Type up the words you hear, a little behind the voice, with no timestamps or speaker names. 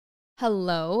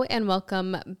Hello and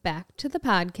welcome back to the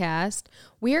podcast.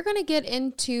 We are going to get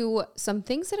into some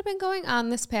things that have been going on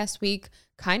this past week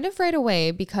kind of right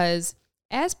away because,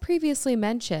 as previously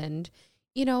mentioned,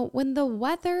 when the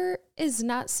weather is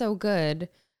not so good,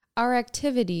 our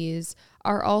activities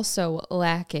are also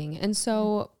lacking. And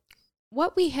so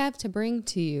what we have to bring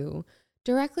to you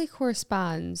directly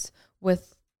corresponds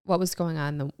with what was going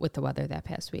on with the weather that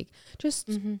past week. Just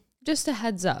a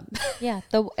heads up. Yeah.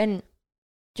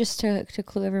 Just to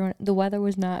clue everyone, the weather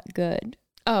was not good.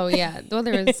 Oh, yeah. The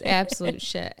weather was absolute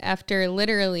shit. After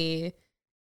literally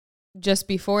just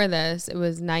before this, it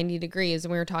was 90 degrees.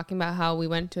 And we were talking about how we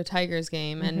went to a Tigers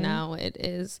game and now it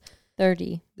is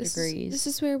 30 degrees. This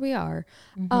is where we are.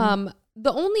 The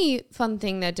only fun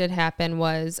thing that did happen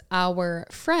was our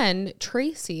friend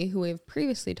Tracy, who we've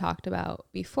previously talked about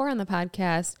before on the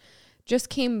podcast, just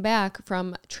came back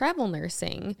from travel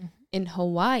nursing in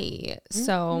Hawaii.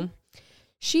 So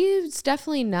she's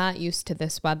definitely not used to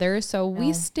this weather. So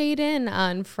we stayed in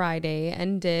on Friday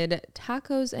and did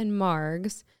tacos and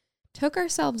margs, took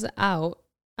ourselves out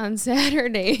on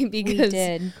Saturday because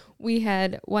we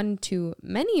had one too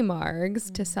many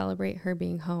margs to celebrate her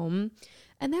being home.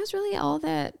 And that's really all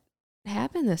that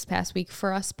happened this past week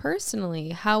for us personally.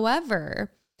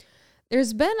 However,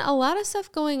 there's been a lot of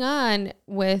stuff going on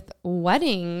with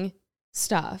wedding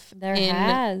stuff. There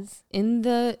has. In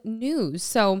the news.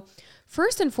 So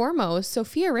first and foremost,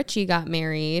 Sophia Richie got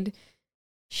married.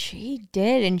 She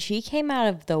did, and she came out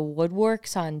of the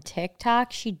woodworks on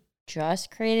TikTok. She just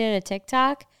created a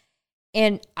TikTok,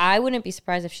 and I wouldn't be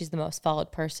surprised if she's the most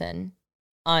followed person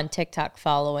on TikTok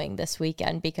following this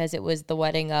weekend because it was the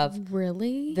wedding of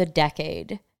the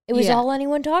decade. It was all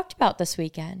anyone talked about this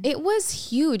weekend. It was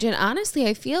huge, and honestly,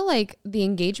 I feel like the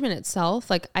engagement itself,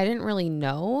 I didn't really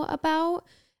know about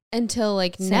until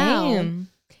now.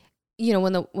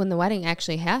 When the wedding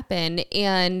actually happened,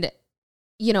 and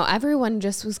everyone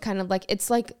just was kind of like, it's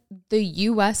like the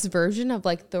US version of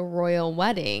the royal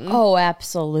wedding. Oh,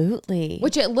 absolutely.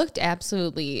 Which it looked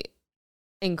absolutely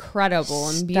incredible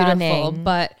and beautiful.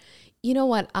 But you know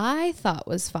what I thought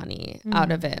was funny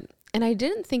out of it, and I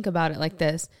didn't think about it like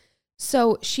this.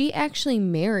 So she actually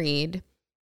married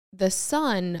the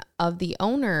son of the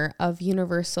owner of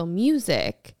Universal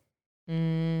Music.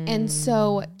 And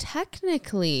so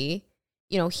technically,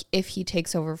 if he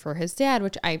takes over for his dad,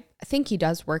 which I think he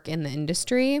does work in the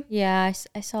industry. Yeah,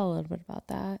 I saw a little bit about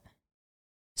that.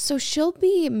 So she'll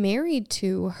be married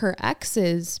to her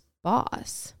ex's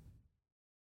boss.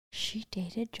 She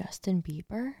dated Justin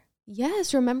Bieber?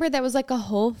 Yes, remember that was a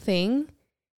whole thing?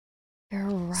 You're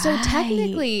right. So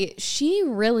technically, she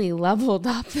really leveled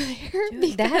up there.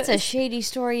 Dude, that's a shady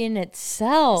story in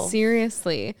itself.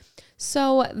 Seriously.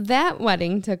 So that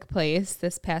wedding took place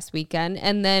this past weekend.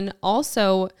 And then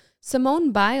also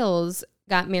Simone Biles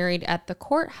got married at the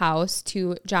courthouse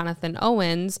to Jonathan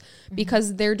Owens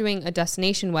because they're doing a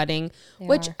destination wedding,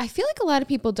 I feel like a lot of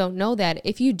people don't know that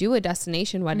if you do a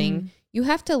destination wedding, you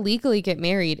have to legally get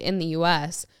married in the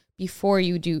US before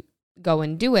you go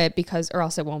and do it or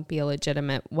else it won't be a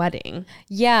legitimate wedding.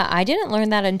 Yeah, I didn't learn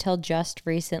that until just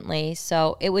recently.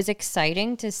 So it was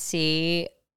exciting to see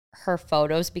her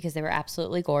photos because they were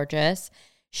absolutely gorgeous.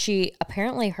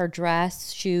 Apparently her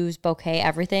dress, shoes, bouquet,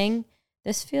 everything.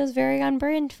 This feels very on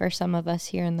brand for some of us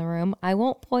here in the room. I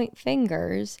won't point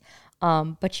fingers,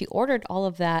 but she ordered all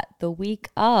of that the week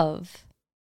of.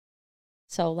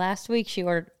 So last week she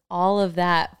ordered all of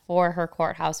that for her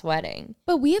courthouse wedding.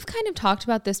 But we have kind of talked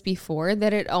about this before,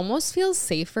 that it almost feels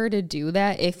safer to do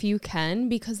that if you can,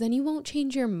 because then you won't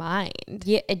change your mind.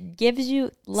 Yeah, it gives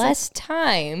you less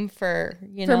time for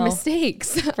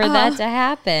mistakes for that to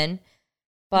happen.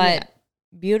 But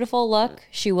beautiful look.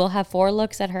 She will have 4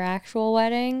 looks at her actual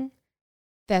wedding.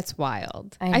 That's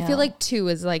wild. I feel like 2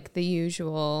 is the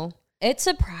usual. It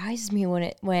surprised me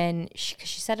when she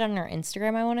said on her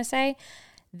Instagram, I want to say,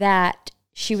 that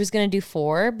she was going to do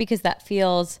 4 because that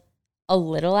feels a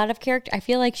little out of character. I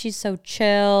feel like she's so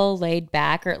chill, laid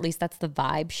back, or at least that's the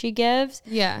vibe she gives.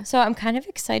 Yeah. So I'm kind of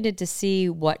excited to see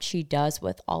what she does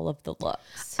with all of the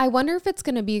looks. I wonder if it's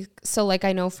going to be,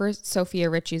 I know for Sophia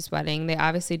Richie's wedding, they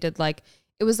obviously did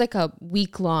it was a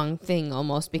week-long thing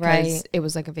almost because it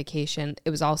was a vacation. It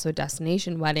was also a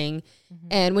destination wedding.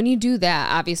 And when you do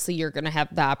that, obviously you're going to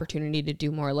have the opportunity to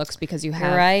do more looks because you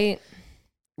have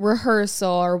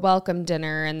rehearsal or welcome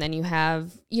dinner, and then you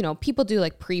have, people do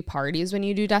pre-parties when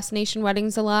you do destination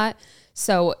weddings a lot.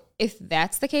 So if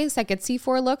that's the case, I could see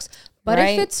 4 looks. But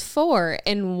if it's 4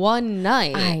 in one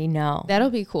night, I know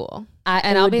that'll be cool.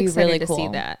 And I'll be excited to see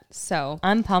that. So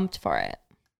I'm pumped for it.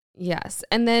 Yes.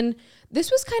 And then This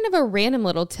was kind of a random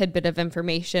little tidbit of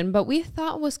information, but we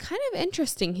thought was kind of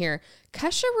interesting here.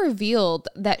 Kesha revealed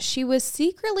that she was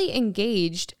secretly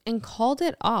engaged and called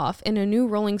it off in a new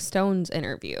Rolling Stones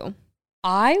interview.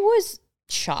 I was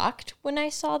shocked when I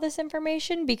saw this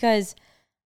information because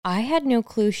I had no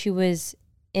clue she was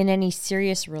in any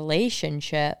serious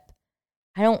relationship.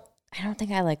 I don't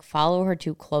think I like follow her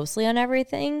too closely on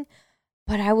everything,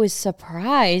 but I was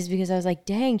surprised because I was like,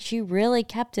 dang, she really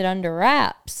kept it under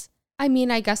wraps. I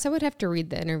mean, I guess I would have to read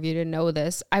the interview to know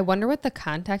this. I wonder what the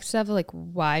context of, like,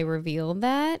 why reveal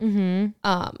that.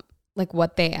 Mm-hmm. Like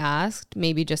what they asked,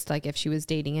 maybe just like if she was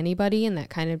dating anybody and that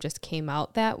kind of just came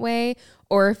out that way,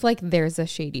 or if like there's a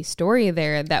shady story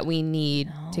there that we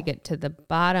need to get to the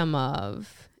bottom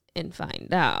of and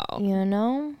find out. You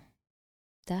know,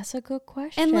 that's a good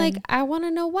question. And like, I want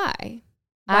to know why.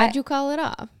 Why'd you call it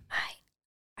off?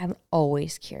 I'm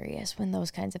always curious when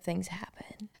those kinds of things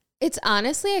happen. It's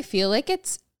honestly, I feel like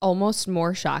it's almost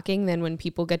more shocking than when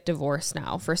people get divorced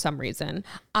now for some reason.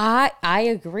 I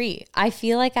agree. I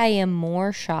feel like I am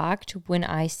more shocked when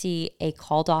I see a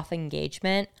called off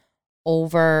engagement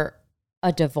over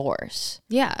a divorce.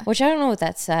 Yeah. Which I don't know what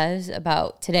that says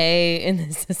about today in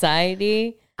this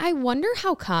society. I wonder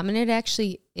how common it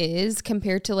actually is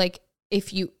compared to like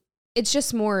it's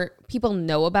just more, people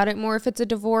know about it more if it's a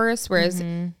divorce, whereas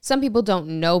some people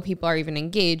don't know people are even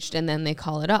engaged and then they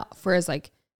call it off. Whereas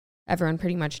like everyone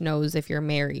pretty much knows if you're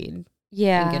married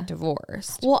and get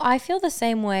divorced. Well, I feel the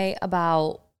same way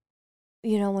about,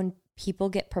 when people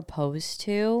get proposed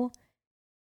to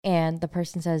and the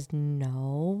person says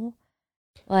no.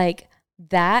 Like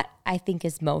that I think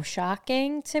is most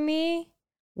shocking to me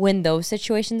when those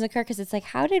situations occur, because it's like,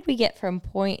 how did we get from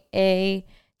point A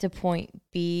to point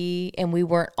B and we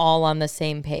weren't all on the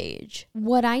same page?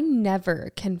 What I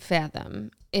never can fathom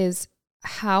is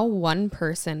how one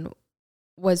person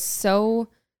was so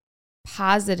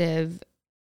positive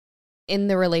in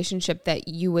the relationship that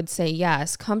you would say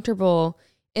yes, comfortable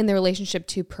in the relationship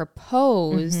to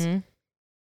propose,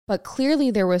 but clearly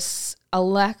there was a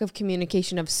lack of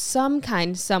communication of some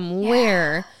kind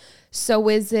somewhere. Yeah. So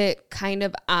is it kind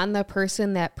of on the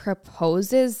person that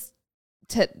proposes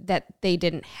that they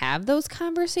didn't have those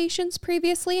conversations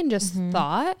previously and just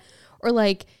thought? Or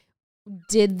like,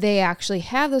 did they actually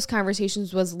have those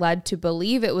conversations, was led to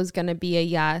believe it was going to be a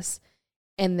yes,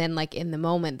 and then like in the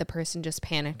moment the person just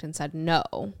panicked and said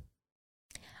no?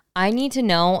 I need to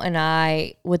know, and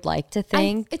I would like to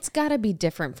think it's got to be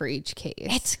different for each case.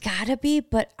 It's got to be,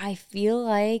 but I feel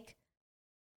like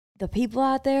the people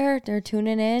out there, they're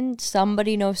tuning in.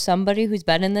 Somebody knows somebody who's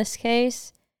been in this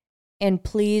case. And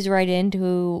please write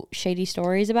into shady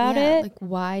stories about it. Like,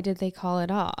 why did they call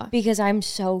it off? Because I'm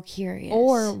so curious.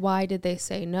 Or why did they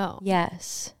say no?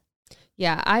 Yes.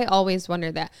 Yeah, I always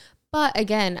wonder that. But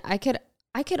again, I could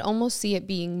almost see it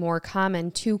being more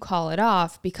common to call it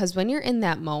off, because when you're in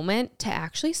that moment, to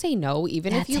actually say no,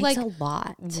 even if you like a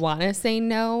lot want to say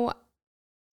no,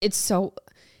 it's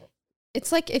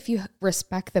like if you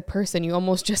respect the person, you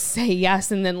almost just say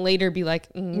yes and then later be like,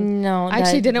 no, I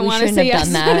actually didn't want to say yes.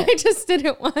 And I just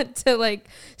didn't want to like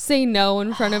say no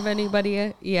in front of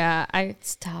anybody. Yeah,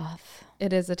 it's tough.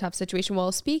 It is a tough situation.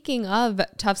 Well, speaking of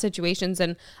tough situations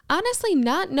and honestly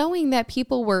not knowing that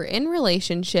people were in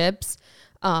relationships,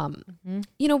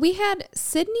 we had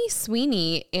Sydney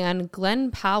Sweeney and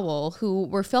Glenn Powell, who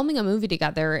were filming a movie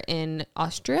together in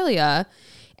Australia,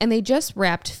 and they just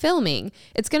wrapped filming.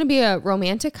 It's going to be a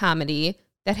romantic comedy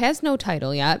that has no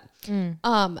title yet.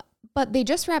 But they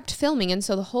just wrapped filming, and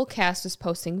so the whole cast is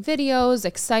posting videos,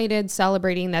 excited,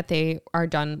 celebrating that they are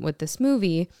done with this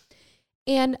movie.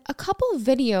 And a couple of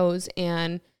videos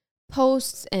and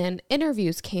posts and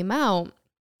interviews came out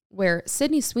where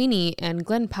Sydney Sweeney and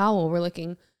Glenn Powell were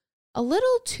looking a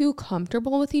little too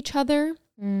comfortable with each other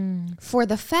for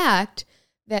the fact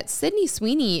that Sydney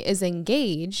Sweeney is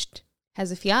engaged,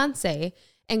 has a fiance,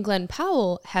 and Glenn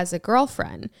Powell has a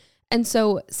girlfriend. And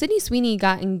so Sydney Sweeney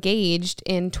got engaged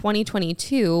in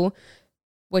 2022,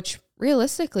 which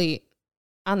realistically,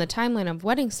 on the timeline of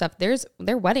wedding stuff,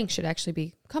 their wedding should actually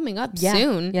be coming up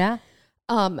soon. Yeah.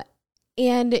 And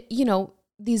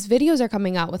these videos are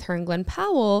coming out with her and Glenn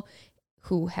Powell,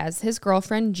 who has his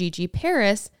girlfriend Gigi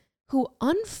Paris, who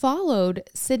unfollowed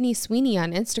Sydney Sweeney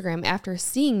on Instagram after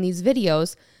seeing these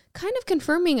videos, kind of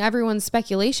confirming everyone's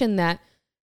speculation that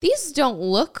these don't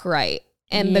look right.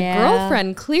 And the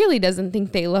girlfriend clearly doesn't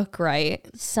think they look right.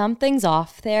 Something's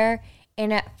off there.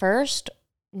 And at first,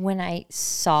 when I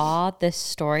saw this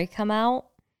story come out,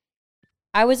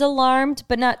 I was alarmed,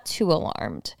 but not too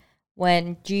alarmed.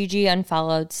 When Gigi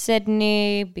unfollowed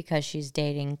Sydney because she's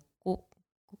dating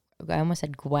I almost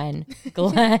said Gwen.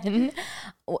 Glenn.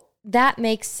 That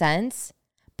makes sense.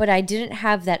 But I didn't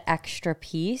have that extra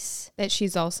piece. That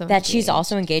she's also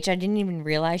engaged. I didn't even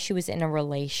realize she was in a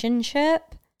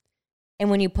relationship. And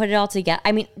when you put it all together,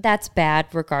 I mean, that's bad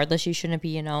regardless. You shouldn't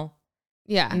be,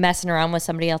 messing around with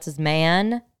somebody else's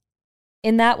man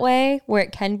in that way where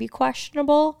it can be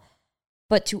questionable.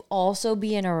 But to also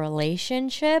be in a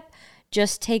relationship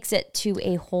just takes it to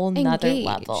a whole nother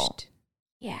level.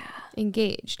 Yeah.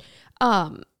 Engaged.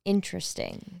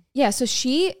 Interesting. Yeah, so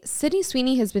Sydney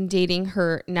Sweeney has been dating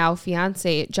her now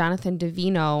fiance, Jonathan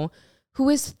Davino, who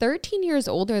is 13 years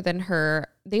older than her.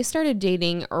 They started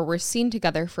dating or were seen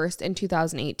together first in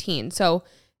 2018. So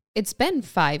it's been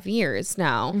 5 years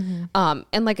now. Mm-hmm.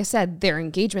 And like I said, their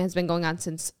engagement has been going on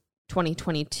since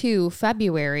 2022,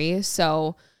 February.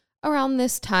 So around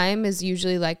this time is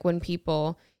usually like when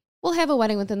people will have a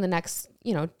wedding within the next,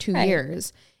 2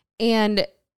 years. And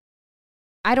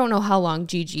I don't know how long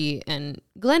Gigi and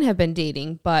Glenn have been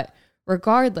dating, but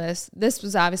regardless, this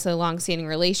was obviously a long-standing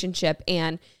relationship.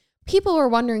 And people were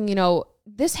wondering,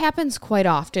 this happens quite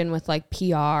often with like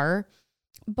PR,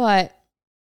 but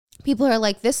people are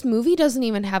like, this movie doesn't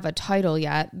even have a title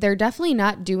yet. They're definitely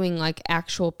not doing like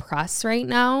actual press right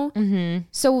now. Mm-hmm.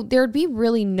 So there'd be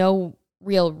really no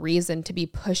real reason to be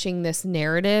pushing this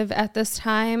narrative at this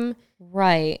time.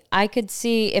 Right. I could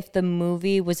see if the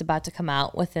movie was about to come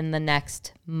out within the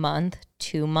next month,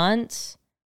 2 months.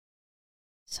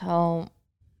 So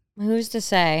who's to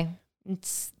say?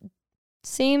 It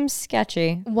seems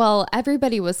sketchy. Well,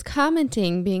 everybody was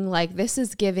commenting being like, this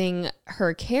is giving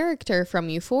her character from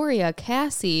Euphoria,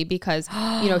 Cassie, because,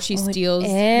 she steals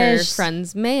her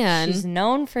friend's man. She's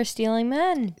known for stealing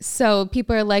men. So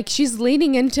people are like, she's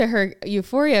leaning into her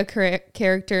Euphoria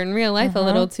character in real life a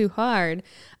little too hard.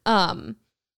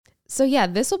 So yeah,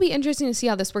 this will be interesting to see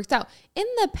how this works out. In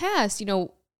the past,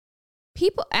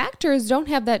 actors don't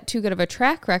have that too good of a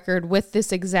track record with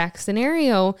this exact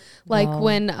scenario. Like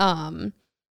when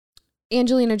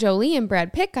Angelina Jolie and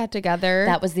Brad Pitt got together.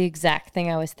 That was the exact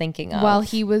thing I was thinking of. While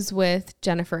he was with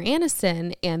Jennifer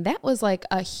Aniston, and that was like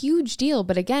a huge deal.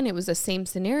 But again, it was the same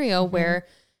scenario where,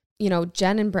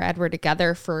 Jen and Brad were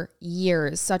together for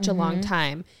years, such a long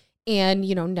time, and,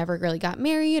 never really got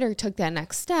married or took that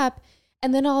next step.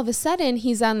 And then all of a sudden,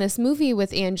 he's on this movie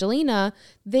with Angelina.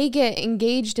 They get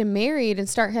engaged and married and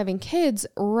start having kids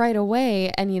right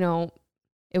away. And,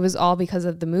 it was all because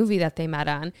of the movie that they met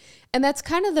on. And that's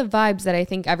kind of the vibes that I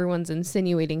think everyone's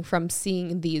insinuating from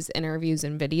seeing these interviews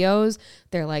and videos.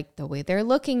 They're like, the way they're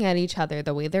looking at each other,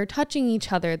 the way they're touching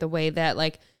each other, the way that,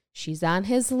 like, she's on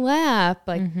his lap.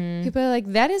 Like, people are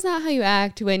like, that is not how you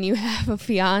act when you have a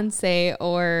fiance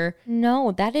or...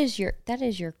 No, that is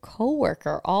your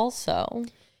coworker also.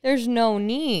 There's no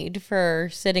need for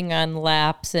sitting on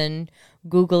laps and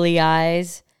googly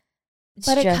eyes.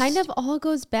 But it kind of all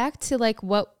goes back to like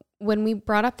when we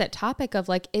brought up that topic of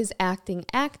like, is acting?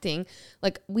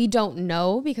 Like, we don't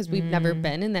know because we've never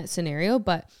been in that scenario,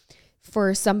 but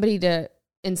for somebody to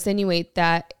insinuate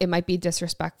that it might be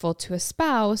disrespectful to a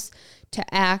spouse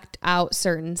to act out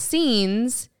certain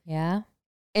scenes. Yeah.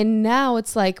 And now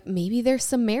it's like, maybe there's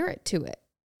some merit to it.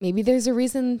 Maybe there's a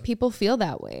reason people feel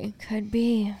that way. Could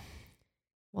be.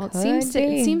 Well, it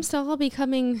seems to all be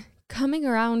coming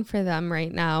around for them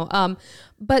right now.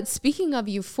 But speaking of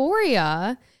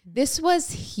Euphoria, this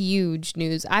was huge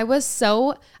news. I was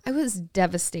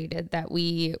devastated that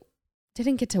we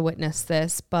didn't get to witness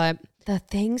this, but the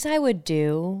things I would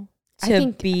do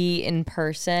to be in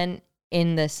person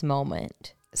in this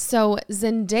moment. So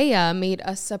Zendaya made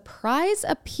a surprise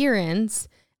appearance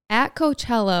at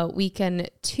Coachella weekend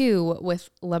 2 with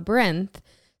Labyrinth.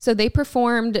 So they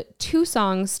performed 2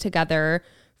 songs together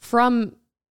from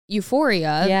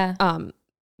Euphoria,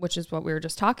 which is what we were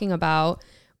just talking about.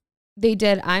 They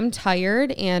did I'm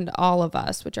Tired and All of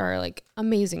Us, which are like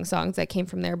amazing songs that came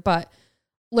from there. But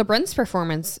Labyrinth's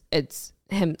performance,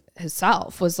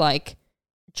 himself was like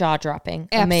jaw-dropping,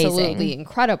 absolutely amazing,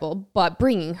 incredible. But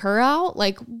bringing her out,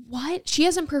 like, what? She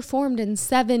hasn't performed in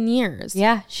 7 years.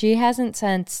 Yeah, she hasn't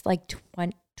since like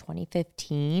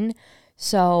 2015.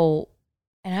 So,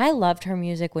 and I loved her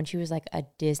music when she was like a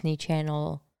Disney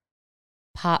Channel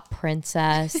pop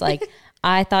princess. Like,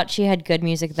 I thought she had good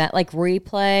music. That like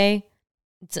Replay,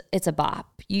 it's a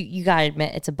bop. You gotta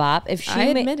admit it's a bop. I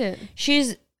admit it.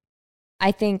 She's,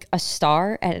 I think, a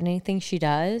star at anything she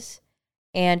does.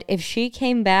 And if she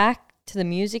came back to the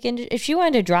music industry, if she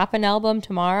wanted to drop an album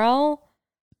tomorrow,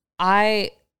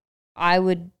 I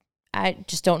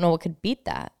just don't know what could beat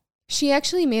that. She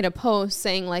actually made a post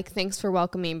saying like, thanks for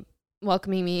welcoming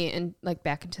welcoming me and like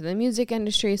back into the music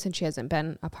industry since she hasn't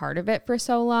been a part of it for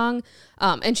so long.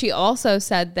 And she also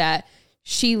said that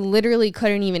she literally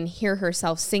couldn't even hear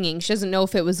herself singing. She doesn't know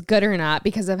if it was good or not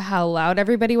because of how loud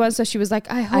everybody was. So she was like,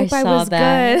 I hope I was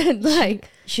good. Like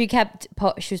she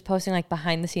was posting like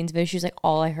behind the scenes videos. She was like,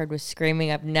 all I heard was screaming.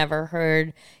 I've never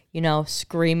heard,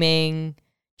 screaming,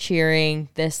 cheering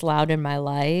this loud in my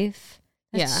life.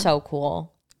 That's so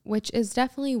cool. Which is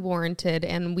definitely warranted.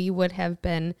 And we would have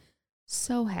been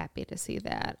so happy to see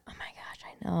that. Oh my gosh,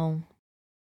 I know.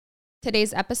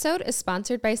 Today's episode is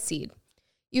sponsored by Seed.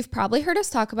 You've probably heard us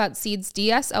talk about Seed's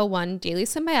DS-01 Daily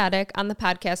Symbiotic on the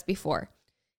podcast before.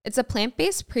 It's a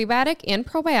plant-based prebiotic and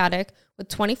probiotic with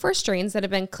 24 strains that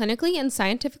have been clinically and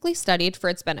scientifically studied for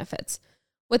its benefits.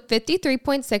 With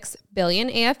 53.6 billion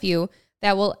AFU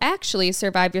that will actually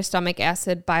survive your stomach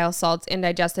acid, bile salts, and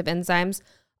digestive enzymes,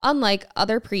 unlike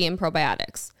other pre and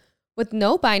probiotics. With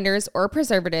no binders or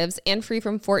preservatives and free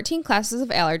from 14 classes of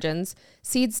allergens,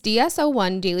 Seed's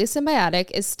DS-01 Daily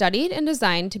Symbiotic is studied and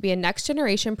designed to be a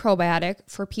next-generation probiotic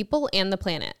for people and the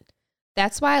planet.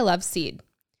 That's why I love Seed.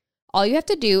 All you have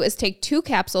to do is take 2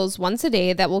 capsules once a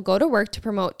day that will go to work to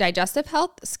promote digestive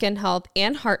health, skin health,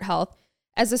 and heart health,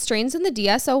 as the strains in the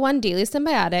DS-01 Daily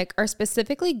Symbiotic are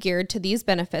specifically geared to these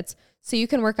benefits so you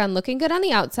can work on looking good on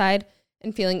the outside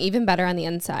and feeling even better on the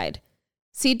inside.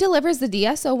 Seed delivers the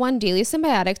DS-01 Daily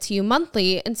Symbiotic to you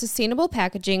monthly in sustainable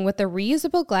packaging with a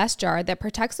reusable glass jar that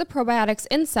protects the probiotics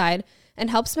inside and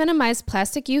helps minimize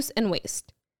plastic use and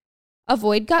waste.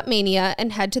 Avoid gut mania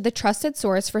and head to the trusted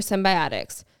source for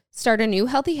symbiotics. Start a new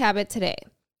healthy habit today.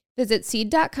 Visit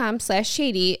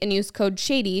seed.com/shady and use code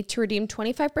SHADY to redeem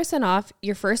 25% off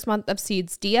your first month of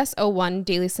Seed's DS-01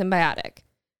 Daily Symbiotic.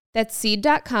 That's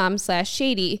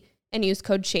seed.com/shady and use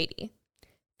code SHADY.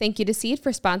 Thank you to Seed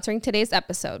for sponsoring today's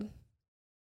episode.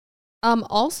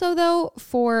 Also, though,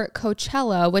 for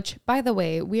Coachella, which, by the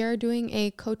way, we are doing a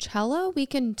Coachella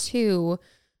Weekend 2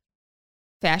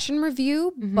 fashion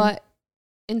review, but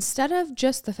instead of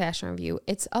just the fashion review,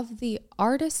 it's of the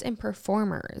artists and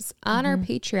performers on our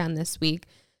Patreon this week.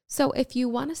 So if you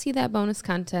want to see that bonus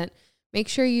content, make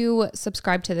sure you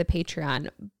subscribe to the Patreon.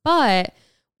 But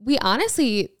we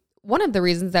honestly, one of the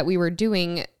reasons that we were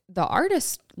doing the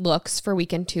artist looks for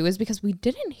Weekend 2 is because we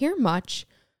didn't hear much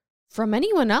from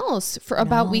anyone else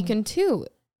about Weekend 2.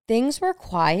 Things were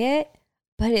quiet,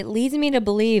 but it leads me to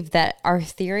believe that our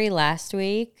theory last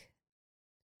week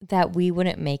that we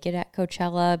wouldn't make it at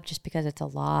Coachella just because it's a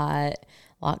lot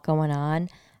going on.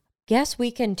 Guess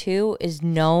Weekend 2 is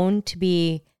known to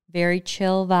be very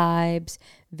chill vibes,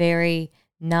 very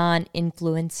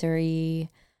non-influencery,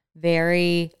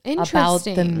 very about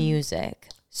the music.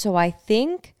 So I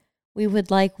think we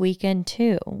would like Weekend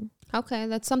 2. Okay,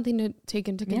 that's something to take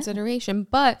into consideration.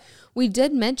 But we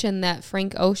did mention that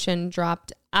Frank Ocean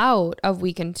dropped out of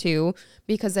Weekend 2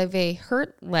 because of a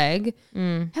hurt leg.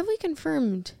 Have we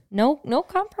confirmed? No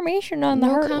confirmation on the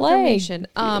hurt leg.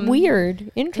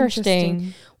 Weird.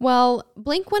 Interesting. Well,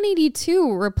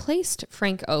 Blink-182 replaced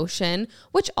Frank Ocean,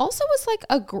 which also was like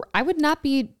I would not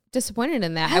be disappointed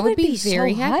in that. I would be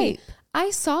very happy. Hype. I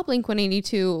saw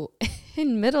Blink-182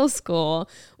 in middle school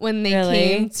when they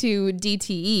came to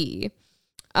DTE.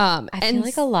 I feel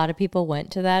like a lot of people went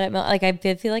to that.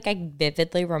 I feel like I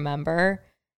vividly remember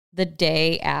the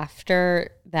day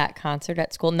after that concert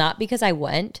at school, not because I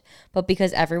went, but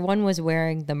because everyone was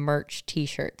wearing the merch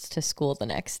t-shirts to school the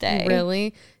next day.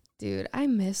 Really? Dude, I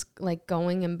miss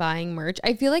going and buying merch.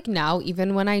 I feel like now,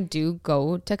 even when I do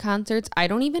go to concerts, I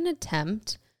don't even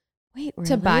attempt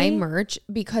to buy merch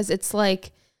because it's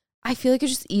like, I feel like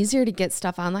it's just easier to get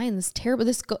stuff online. This terrible.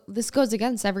 This goes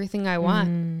against everything I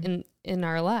want in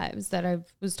our lives that I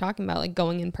was talking about, like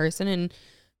going in person and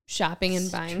shopping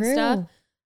and buying stuff.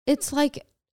 It's like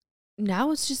now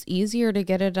it's just easier to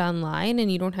get it online,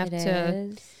 and you don't have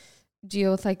to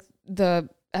deal with like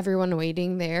everyone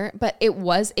waiting there. But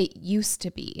it used to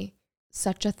be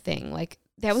such a thing. Like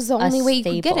that was the only way you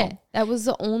could get it. That was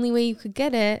the only way you could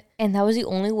get it, and that was the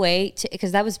only way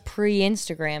because that was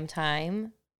pre-Instagram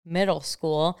time. Middle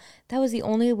school, that was the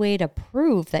only way to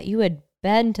prove that you had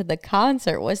been to the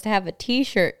concert was to have a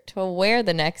t-shirt to wear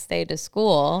the next day to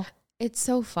school. It's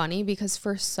so funny because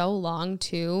for so long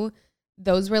too,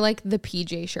 those were like the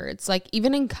PJ shirts. Like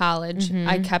even in college,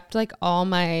 I kept like all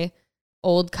my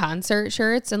old concert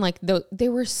shirts and like they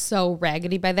were so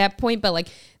raggedy by that point, but like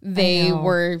they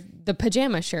were the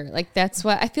pajama shirt. Like that's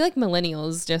what I feel like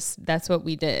millennials that's what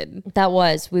we did.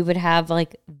 We would have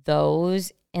like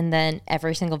those. And then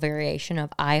every single variation of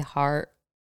I Heart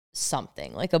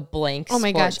something, like a blank oh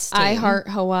my gosh, team. I Heart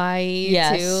Hawaii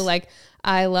too. Like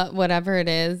I love whatever it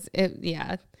is.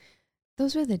 Those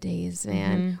Those were the days,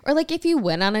 man. Or like if you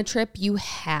went on a trip, you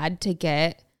had to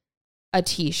get a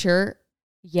t-shirt.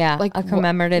 Yeah, like a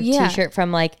commemorative t-shirt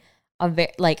from like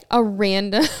a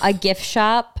random a gift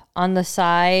shop on the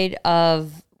side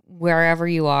of wherever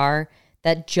you are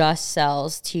that just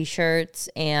sells t-shirts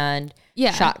and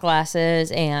shot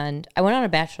glasses. And I went on a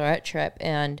bachelorette trip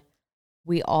and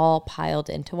we all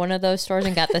piled into one of those stores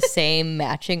and got the same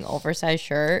matching oversized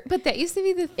shirt. But that used to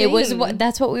be the thing. It was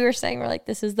that's what we were saying. We're like,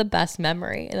 this is the best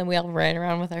memory. And then we all ran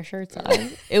around with our shirts on.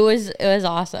 It was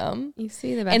awesome. You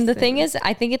see the best. And the thing is,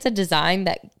 I think it's a design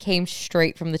that came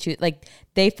straight from the two. Like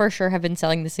they for sure have been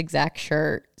selling this exact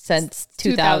shirt since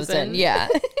 2000. Yeah.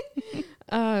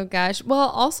 Oh gosh. Well,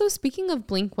 also speaking of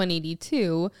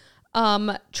Blink-182,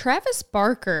 Travis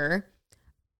Barker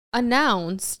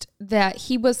announced that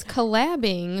he was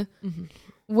collabing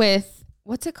with,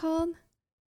 what's it called?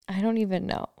 I don't even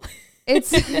know.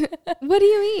 It's what do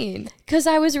you mean? Because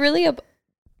I was really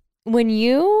when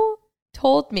you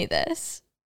told me this,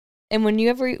 and when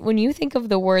you think of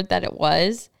the word that it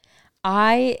was,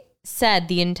 I said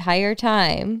the entire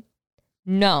time,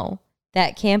 no,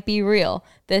 that can't be real.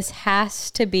 This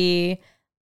has to be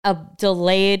a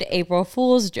delayed April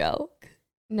Fool's joke.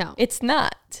 No, it's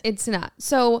not. It's not.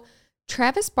 So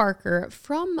Travis Barker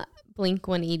from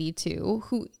Blink-182,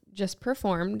 who just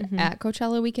performed at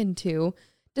Coachella Weekend 2,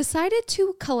 decided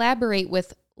to collaborate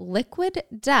with Liquid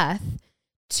Death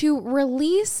to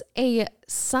release a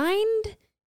signed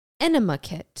enema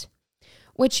kit,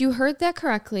 which you heard that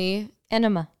correctly. An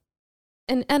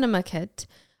enema kit.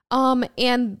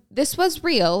 And this was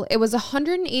real. It was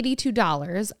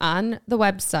 $182 on the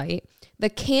website. The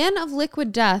can of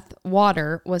Liquid Death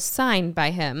water was signed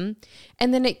by him.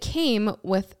 And then it came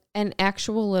with an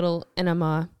actual little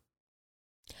enema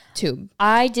tube.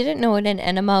 I didn't know what an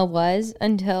enema was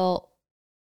until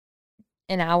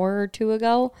an hour or two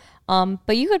ago.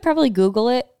 But you could probably Google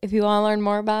it if you want to learn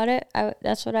more about it.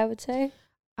 That's what I would say.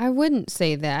 I wouldn't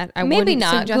say that. I Maybe wouldn't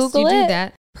not suggest Google you it. do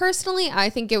that. Personally,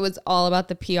 I think it was all about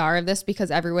the PR of this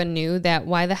because everyone knew that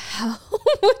why the hell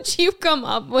would you come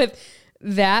up with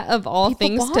that of all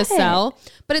People things to sell?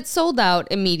 But it sold out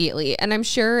immediately. And I'm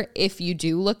sure if you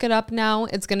do look it up now,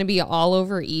 it's going to be all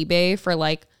over eBay for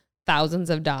like thousands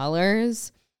of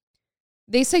dollars.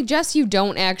 They suggest you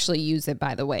don't actually use it,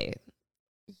 by the way.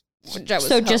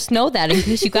 So just know that in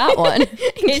case you got one. in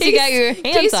case you got your hands on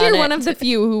it. In case you're one of the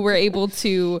few who were able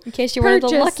to in case you're one of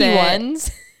the lucky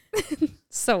ones.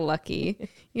 So lucky.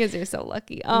 You guys are so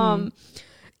lucky.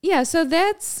 Yeah, so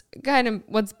that's kind of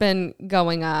what's been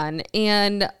going on.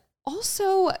 And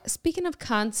also, speaking of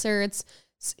concerts,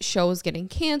 shows getting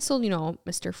canceled,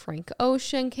 Mr. Frank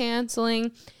Ocean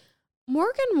canceling.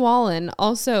 Morgan Wallen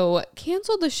also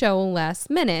canceled the show last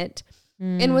minute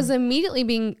and was immediately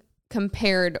being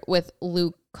compared with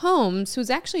Luke Combs, who's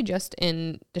actually just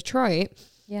in Detroit.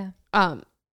 Yeah.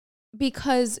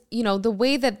 Because, the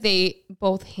way that they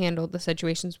both handled the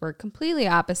situations were completely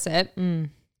opposite.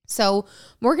 So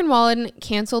Morgan Wallen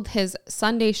canceled his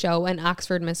Sunday show in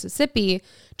Oxford, Mississippi,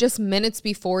 just minutes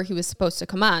before he was supposed to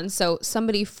come on. So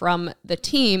somebody from the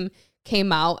team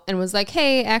came out and was like,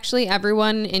 hey, actually,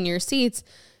 everyone in your seats,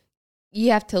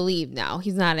 you have to leave now.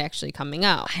 He's not actually coming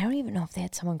out. I don't even know if they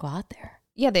had someone go out there.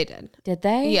 Yeah, they did. Did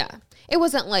they? Yeah. It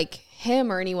wasn't like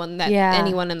him or anyone that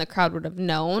anyone in the crowd would have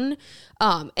known.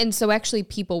 And so actually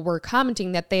people were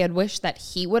commenting that they had wished that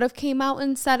he would have came out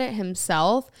and said it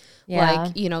himself. Yeah.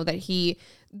 Like, that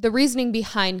the reasoning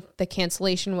behind the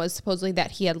cancellation was supposedly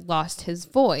that he had lost his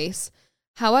voice.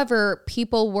 However,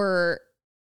 people were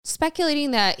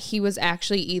speculating that he was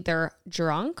actually either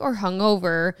drunk or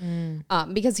hungover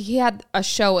because he had a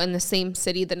show in the same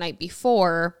city the night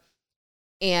before.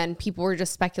 And people were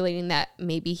just speculating that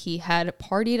maybe he had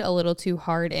partied a little too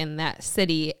hard in that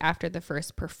city after the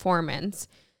first performance.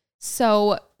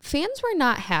 So fans were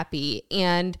not happy,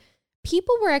 and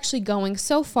people were actually going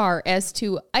so far as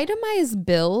to itemize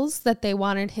bills that they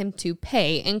wanted him to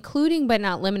pay, including but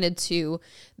not limited to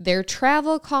their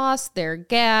travel costs, their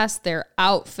gas, their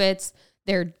outfits,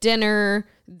 their dinner,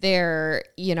 their,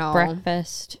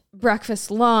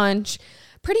 breakfast, lunch.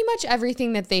 Pretty much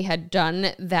everything that they had done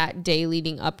that day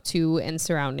leading up to and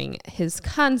surrounding his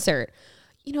concert.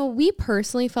 We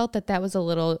personally felt that was a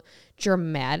little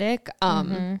dramatic.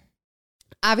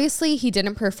 Obviously, he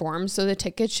didn't perform, so the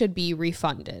tickets should be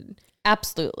refunded.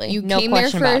 Absolutely. You came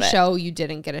there for a show, you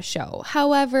didn't get a show.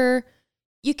 However,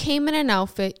 you came in an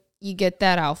outfit, you get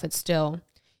that outfit still.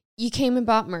 You came and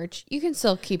bought merch, you can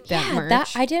still keep that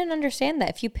merch. I didn't understand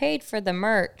that. If you paid for the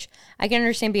merch, I can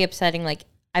understand be upsetting, like,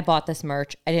 I bought this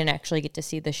merch. I didn't actually get to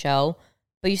see the show,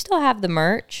 but you still have the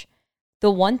merch.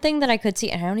 The one thing that I could see,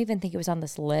 and I don't even think it was on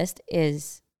this list,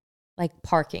 is like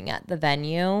parking at the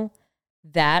venue.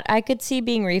 That I could see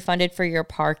being refunded for your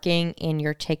parking and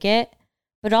your ticket.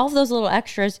 But all of those little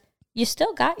extras, you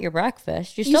still got your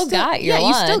breakfast. You still got your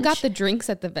lunch. You still got the drinks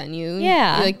at the venue.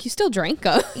 Yeah. Like, you still drank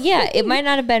them. Yeah, it might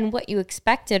not have been what you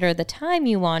expected or the time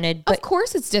you wanted. But of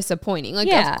course it's disappointing.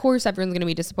 Like, of course everyone's going to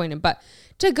be disappointed. But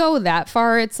to go that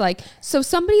far, it's like, so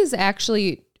somebody's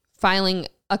actually filing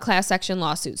a class action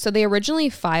lawsuit. So they originally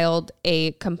filed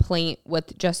a complaint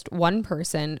with just one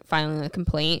person filing a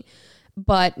complaint.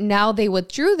 But now they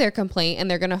withdrew their complaint and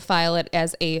they're going to file it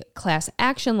as a class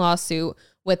action lawsuit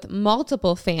with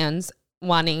multiple fans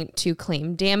wanting to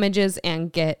claim damages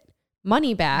and get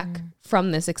money back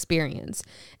from this experience.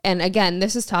 And again,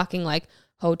 this is talking like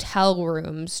hotel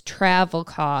rooms, travel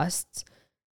costs.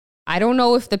 I don't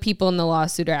know if the people in the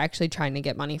lawsuit are actually trying to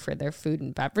get money for their food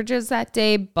and beverages that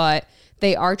day, but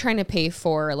they are trying to pay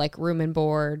for like room and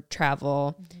board,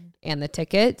 travel, and the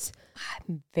tickets.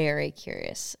 I'm very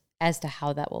curious as to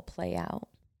how that will play out.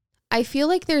 I feel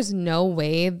like there's no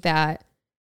way that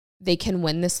they can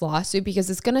win this lawsuit because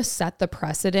it's going to set the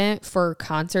precedent for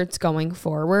concerts going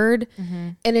forward.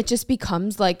 And it just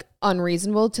becomes like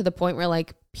unreasonable to the point where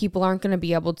like people aren't going to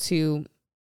be able to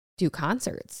do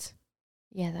concerts.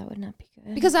 Yeah, that would not be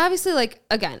good. Because obviously, like,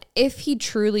 again, if he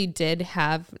truly did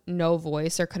have no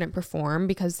voice or couldn't perform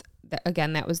because,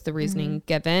 again, that was the reasoning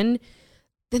given,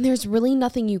 then there's really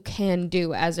nothing you can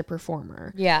do as a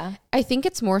performer. Yeah. I think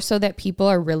it's more so that people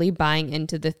are really buying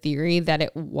into the theory that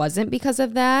it wasn't because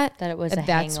of that. That it was a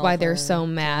That's why they're so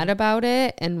hangover. mad about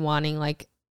it and wanting like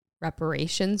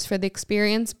reparations for the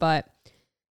experience. But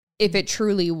if it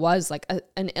truly was like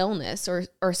an illness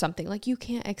or something, like you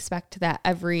can't expect that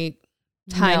every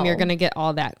time you're going to get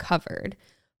all that covered.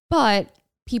 But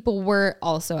people were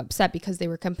also upset because they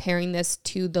were comparing this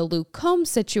to the Luke Combs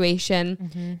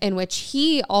situation in which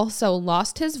he also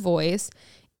lost his voice.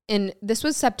 And this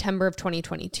was September of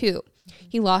 2022.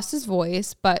 He lost his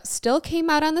voice, but still came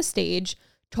out on the stage,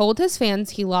 told his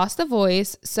fans he lost the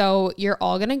voice, so you're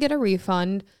all going to get a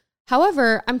refund.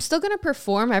 However, I'm still going to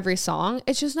perform every song.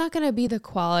 It's just not going to be the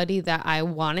quality that I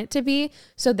want it to be.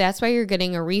 So that's why you're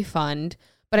getting a refund,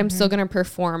 but I'm still going to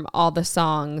perform all the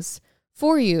songs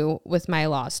for you with my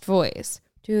lost voice.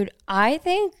 Dude, I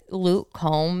think Luke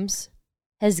Combs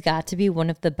has got to be one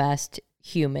of the best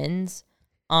humans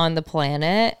on the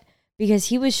planet because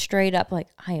he was straight up like,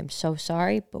 I am so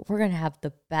sorry, but we're going to have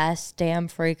the best damn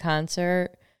free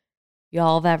concert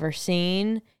y'all have ever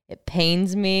seen. It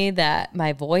pains me that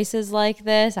my voice is like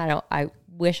this. I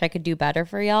wish I could do better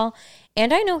for y'all.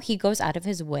 And I know he goes out of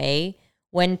his way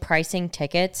when pricing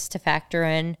tickets to factor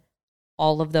in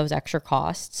all of those extra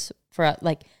costs for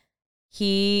like,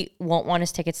 he won't want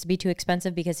his tickets to be too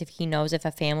expensive because if he knows if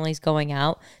a family's going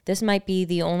out, this might be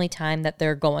the only time that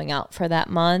they're going out for that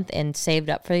month and saved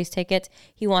up for these tickets.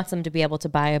 He wants them to be able to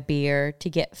buy a beer, to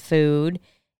get food.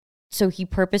 So he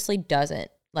purposely doesn't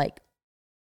like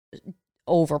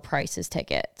overprice his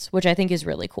tickets, which I think is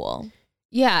really cool.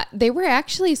 Yeah, they were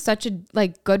actually such a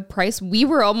like good price. We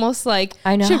were almost like,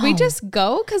 I know. should we just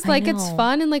go? Because like it's know.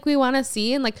 fun and like we want to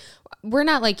see and like we're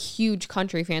not like huge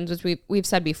country fans, which we've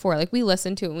said before. Like we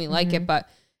listen to it and we like it, but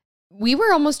we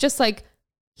were almost just like,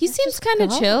 he seems kind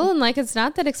of chill and like it's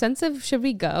not that expensive. Should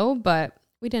we go? But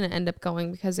we didn't end up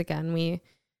going because again we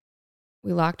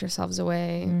locked ourselves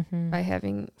away by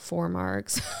having 4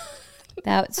 marks.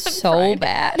 That's so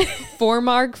bad. 4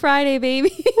 Mark Friday,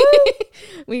 baby.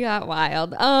 We got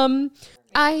wild.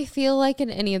 I feel like in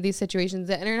any of these situations,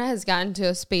 the internet has gotten to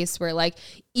a space where like,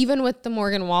 even with the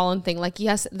Morgan Wallen thing, like,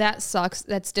 yes, that sucks.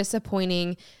 That's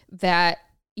disappointing. That,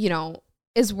 you know,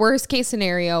 is worst case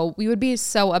scenario. We would be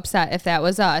so upset if that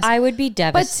was us. I would be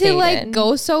devastated. But to like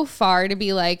go so far to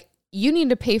be like, you need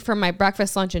to pay for my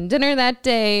breakfast, lunch, and dinner that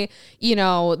day. You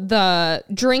know, the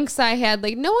drinks I had,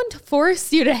 like no one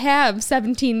forced you to have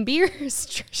 17 beers,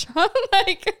 Trisha.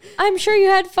 Like, I'm sure you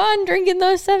had fun drinking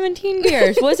those 17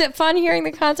 beers. Was it fun hearing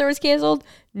the concert was canceled?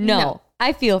 No.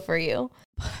 I feel for you.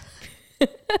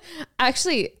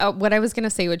 Actually, what I was going to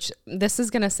say, which this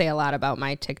is going to say a lot about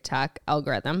my TikTok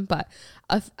algorithm, but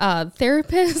a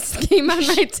therapist came on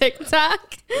my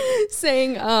TikTok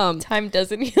saying, time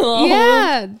doesn't heal all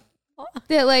wounds.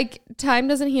 That like time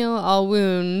doesn't heal all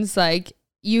wounds. Like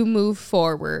you move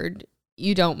forward,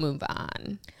 you don't move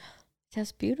on.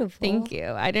 That's beautiful. Thank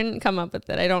you. I didn't come up with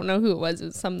it. I don't know who it was. It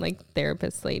was some like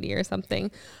therapist lady or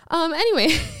something.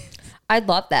 Anyway, I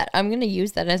love that. I'm going to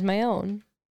use that as my own.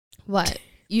 What?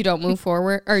 You don't move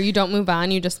forward or you don't move on.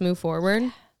 You just move forward.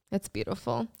 That's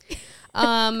beautiful.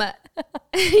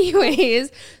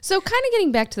 Anyways, so kind of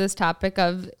getting back to this topic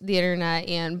of the internet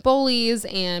and bullies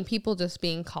and people just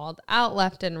being called out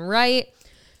left and right.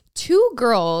 2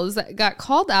 girls got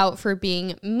called out for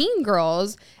being mean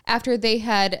girls after they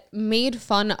had made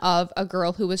fun of a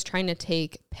girl who was trying to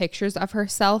take pictures of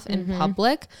herself in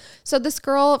public. So this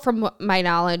girl, from my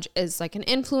knowledge, is like an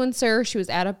influencer. She was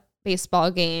at a baseball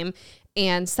game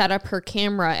and set up her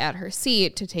camera at her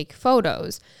seat to take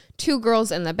photos. 2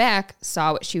 girls in the back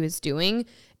saw what she was doing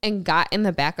and got in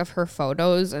the back of her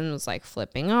photos and was like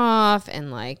flipping off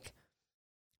and like,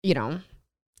 you know,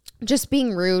 just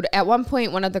being rude. At one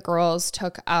point, one of the girls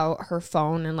took out her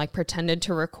phone and like pretended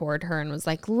to record her and was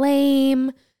like,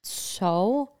 lame.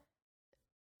 So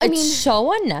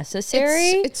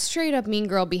unnecessary. It's straight up mean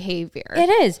girl behavior. It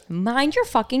is. Mind your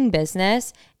fucking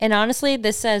business. And honestly,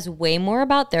 this says way more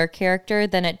about their character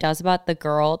than it does about the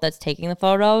girl that's taking the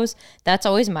photos. That's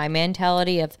always my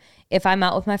mentality of, if I'm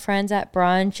out with my friends at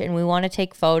brunch and we want to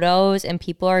take photos and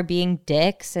people are being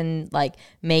dicks and like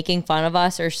making fun of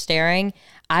us or staring,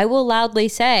 I will loudly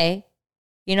say,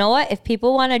 you know what? If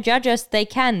people want to judge us, they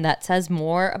can. That says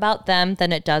more about them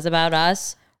than it does about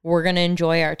us. We're going to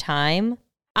enjoy our time.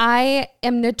 I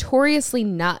am notoriously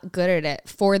not good at it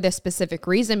for this specific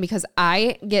reason because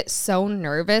I get so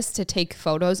nervous to take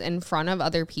photos in front of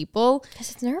other people.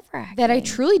 Because it's nerve-wracking. That I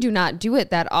truly do not do it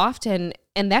that often.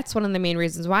 And that's one of the main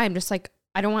reasons why I'm just like,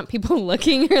 I don't want people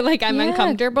looking or like I'm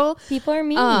uncomfortable. People are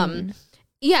mean.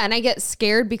 Yeah, and I get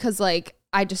scared because like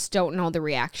I just don't know the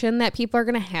reaction that people are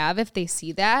going to have if they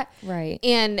see that. Right.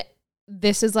 And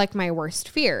this is like my worst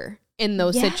fear in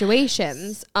those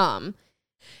situations.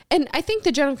 And I think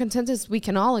the general consensus we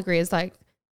can all agree is like,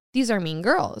 these are mean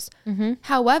girls. Mm-hmm.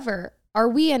 However, are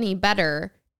we any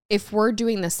better if we're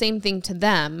doing the same thing to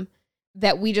them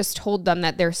that we just told them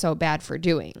that they're so bad for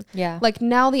doing? Yeah. Like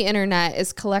now the internet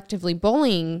is collectively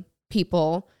bullying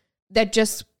people that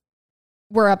just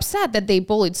were upset that they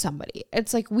bullied somebody.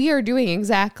 It's like we are doing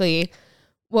exactly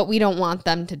what we don't want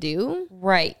them to do.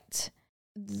 Right.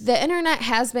 The internet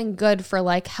has been good for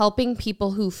like helping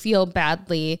people who feel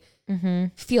badly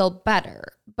feel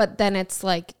better. But then it's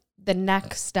like the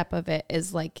next step of it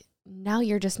is like, now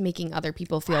you're just making other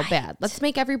people feel bad. Let's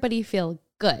make everybody feel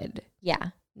good.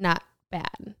 Yeah. Not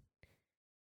bad.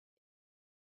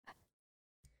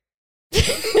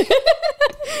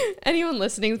 Anyone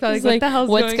listening is probably like, what the hell's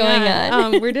what's going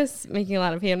on? We're just making a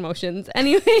lot of hand motions.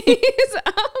 Anyways,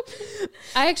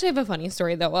 I actually have a funny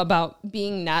story though about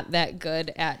being not that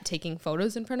good at taking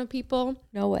photos in front of people.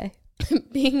 No way.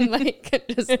 Being like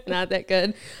just not that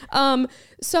good.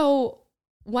 So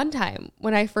one time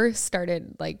when I first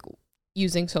started like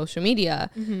using social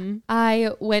media, I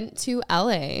went to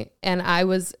LA and I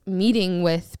was meeting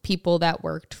with people that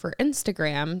worked for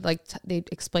Instagram. Like they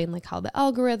explained like how the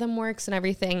algorithm works and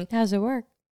everything. How's it work?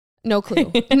 No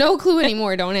clue. No clue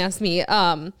anymore. Don't ask me.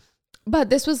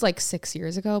 But this was like 6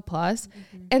 years ago plus.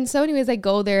 And so anyways, I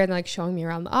go there and like showing me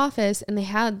around the office and they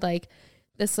had like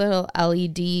this little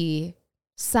LED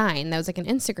sign that was like an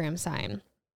Instagram sign.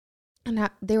 And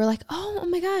they were like, oh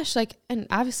my gosh. Like, and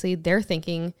obviously they're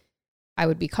thinking I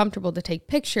would be comfortable to take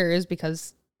pictures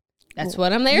because that's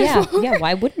what I'm there for. Yeah,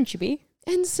 why wouldn't you be?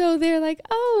 And so they're like,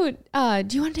 oh,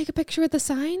 do you want to take a picture with the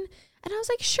sign? And I was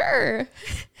like, sure.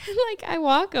 And like I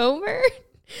walk over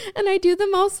and I do the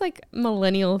most like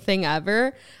millennial thing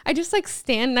ever. I just like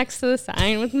stand next to the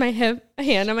sign with my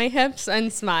hand on my hips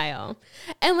and smile.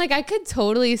 And like I could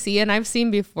totally see, and I've seen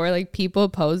before like people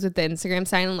pose with the Instagram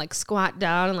sign and like squat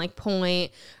down and like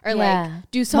point or like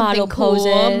do something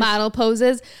model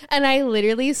poses. And I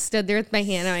literally stood there with my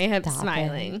hand on my hips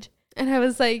smiling. And I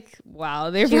was like, wow.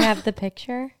 Do you have the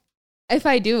picture? If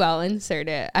I do, I'll insert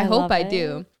it. I hope I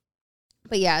do.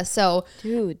 But yeah, so.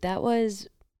 Dude, that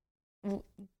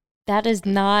is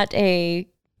not an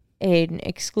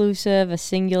exclusive, a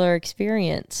singular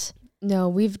experience. No,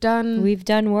 we've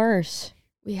done worse.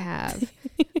 We have.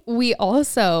 We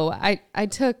also, I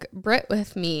took Britt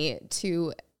with me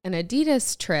to an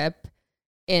Adidas trip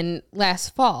in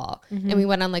last fall. And we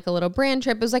went on like a little brand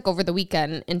trip. It was like over the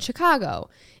weekend in Chicago.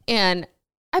 And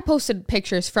I posted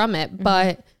pictures from it.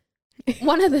 But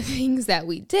one of the things that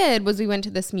we did was we went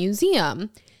to this museum.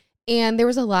 And there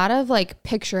was a lot of like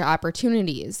picture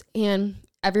opportunities. And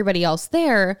everybody else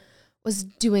there was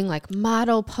doing like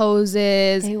model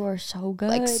poses. They were so good.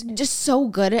 Like just so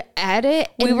good at it.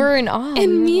 We were in awe.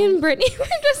 And me and Brittany were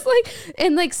just like,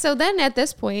 and like, so then at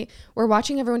this point, we're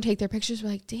watching everyone take their pictures. We're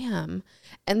like, damn.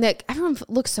 And like everyone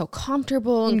looks so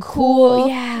comfortable and cool.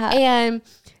 Yeah. And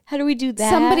How do we do that?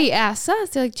 Somebody asked us,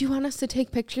 they're like, do you want us to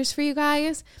take pictures for you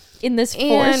guys? In this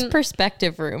forced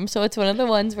perspective room. So it's one of the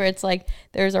ones where it's like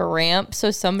there's a ramp.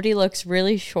 So somebody looks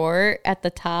really short at the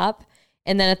top.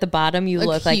 And then at the bottom, you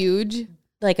look huge.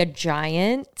 Like a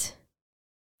giant.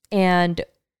 And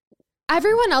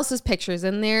everyone else's pictures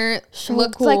in there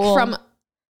looked cool. like from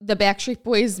the Backstreet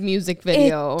Boys music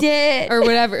video. It did. Or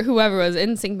whatever, whoever was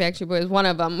NSYNC Backstreet Boys, one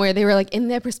of them, where they were like in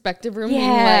their perspective room.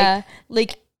 Yeah. Being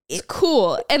like it's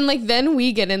cool. And like then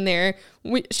we get in there.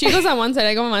 She goes on one side,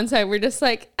 I go on one side. We're just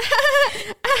like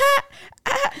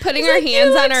putting our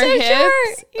hands on our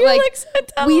hips. Like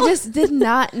so we just did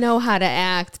not know how to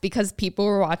act because people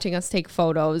were watching us take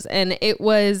photos, and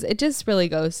it just really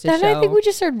goes to show. I think we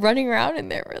just started running around in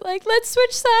there. We're like, let's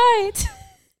switch sides.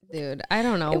 Dude, I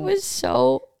don't know. It was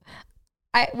so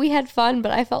we had fun,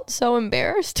 but I felt so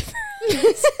embarrassed.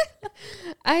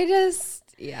 I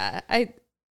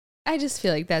just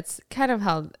feel like that's kind of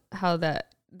how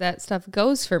that stuff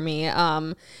goes for me.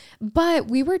 But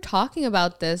we were talking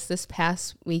about this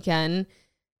past weekend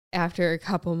after a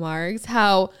couple marks,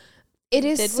 how it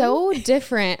is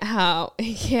different how,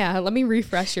 yeah, let me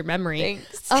refresh your memory.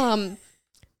 Thanks.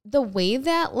 The way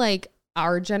that like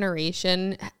our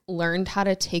generation learned how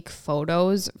to take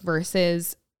photos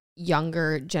versus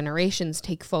younger generations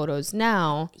take photos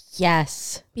now.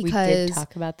 Yes, because we did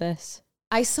talk about this.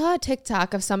 I saw a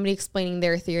TikTok of somebody explaining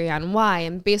their theory on why,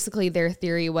 and basically their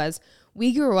theory was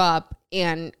we grew up,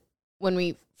 and when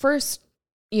we first,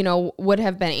 would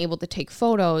have been able to take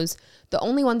photos, the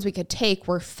only ones we could take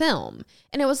were film.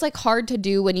 And it was like hard to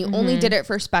do when you only did it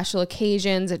for special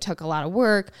occasions. It took a lot of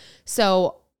work.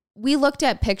 So we looked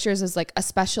at pictures as like a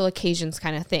special occasions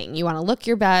kind of thing. You want to look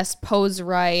your best, pose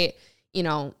right,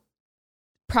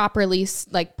 properly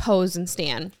like pose and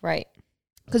stand. Right.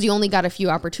 Because you only got a few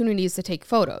opportunities to take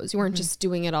photos. You weren't just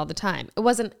doing it all the time. It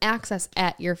wasn't access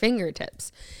at your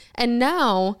fingertips. And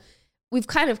now we've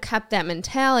kind of kept that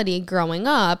mentality growing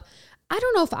up. I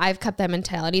don't know if I've kept that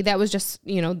mentality. That was just,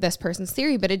 this person's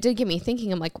theory, but it did get me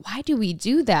thinking. I'm like, why do we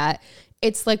do that?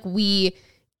 It's like we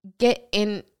get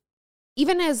in,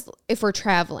 even as if we're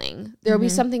traveling, there'll be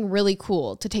something really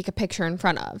cool to take a picture in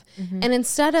front of. And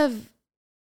instead of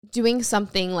doing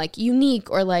something like unique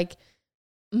or like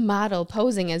model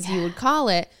posing, as you would call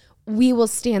it, we will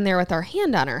stand there with our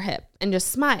hand on our hip and just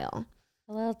smile.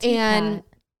 And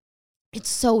it's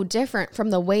so different from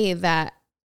the way that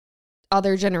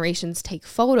other generations take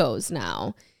photos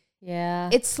now. Yeah.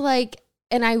 It's like,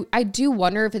 and I do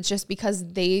wonder if it's just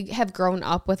because they have grown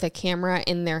up with a camera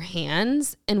in their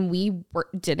hands and we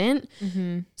didn't.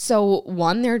 So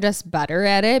one, they're just better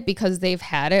at it because they've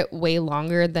had it way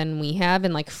longer than we have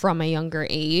and like from a younger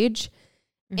age.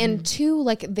 And two,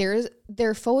 like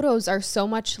their photos are so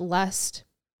much less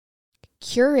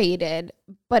curated,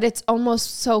 but it's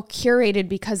almost so curated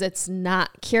because it's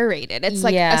not curated. It's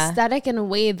like aesthetic in a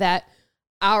way that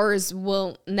ours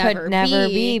will never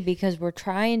be because we're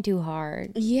trying too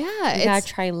hard. Yeah. You gotta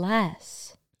try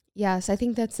less. Yes, I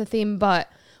think that's the theme. But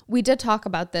we did talk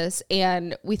about this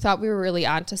and we thought we were really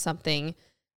onto something.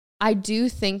 I do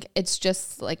think it's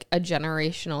just like a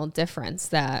generational difference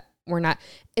that we're not.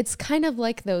 It's kind of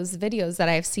like those videos that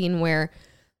I've seen where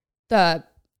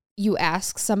you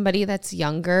ask somebody that's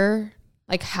younger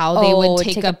like how they would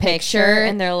take a picture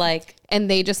and they're like, and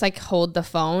they just like hold the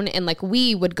phone and like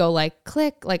we would go like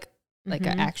click like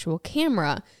an actual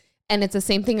camera. And it's the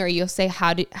same thing. Or you'll say,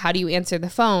 how do you answer the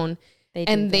phone?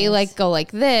 They like go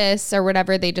like this or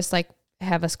whatever. They just like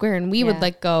have a square and we would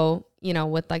like go,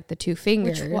 with like the two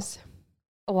fingers.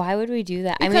 Why would we do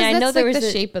that? Because I know there was the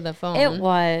shape of the phone. It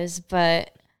was,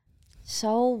 but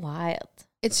so wild.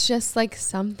 It's just like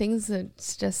some things.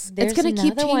 It's just it's gonna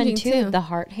keep changing too. The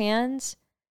heart hands.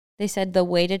 They said the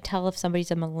way to tell if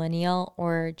somebody's a millennial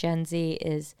or Gen Z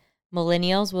is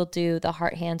millennials will do the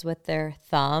heart hands with their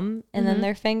thumb and then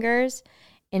their fingers,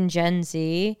 and Gen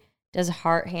Z does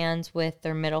heart hands with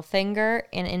their middle finger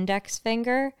and index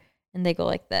finger, and they go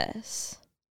like this.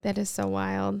 That is so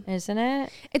wild. Isn't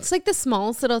it? It's like the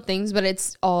smallest little things, but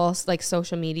it's all like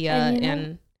social media and you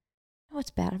know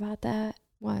what's bad about that?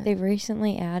 What? They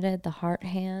recently added the heart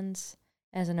hands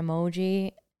as an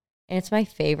emoji, and it's my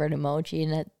favorite emoji,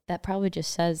 and that probably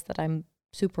just says that I'm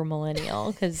super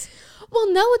millennial because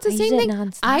well, no, it's the same thing.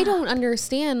 Nonstop. I don't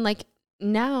understand like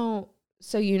now,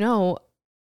 so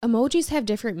emojis have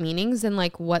different meanings than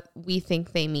like what we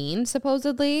think they mean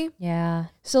supposedly. Yeah.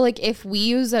 So like if we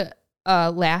use a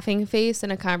laughing face in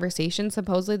a conversation,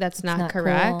 supposedly that's not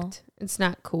correct. Cool. It's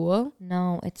not cool.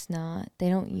 No, it's not. They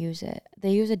don't use it. They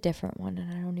use a different one,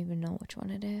 and I don't even know which one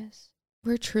it is.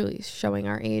 We're truly showing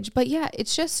our age. But yeah,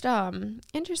 it's just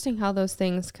interesting how those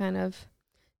things kind of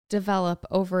develop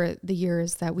over the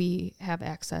years that we have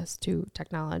access to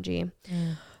technology.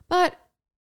 But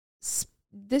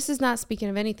this is not speaking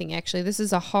of anything, actually. This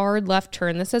is a hard left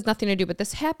turn. This has nothing to do, but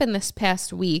this happened this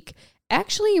past week.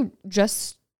 Actually,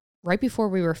 just right before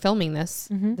we were filming this,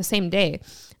 the same day.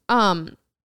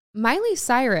 Miley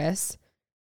Cyrus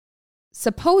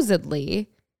supposedly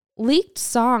leaked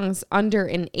songs under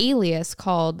an alias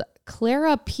called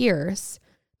Clara Pierce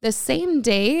the same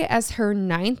day as her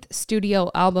 9th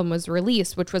studio album was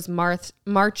released, which was March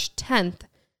 10th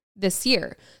this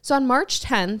year. So on March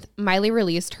 10th, Miley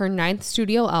released her 9th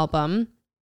studio album.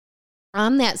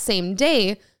 On that same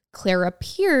day, Clara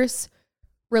Pierce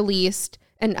released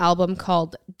an album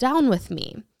called Down With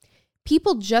Me.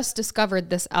 People just discovered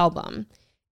this album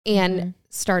and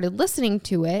started listening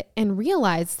to it and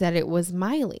realized that it was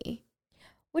Miley.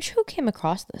 Who came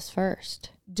across this first?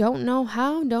 Don't know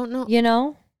how, don't know. You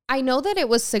know? I know that it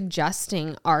was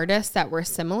suggesting artists that were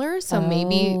similar, so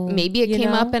maybe it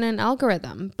came up in an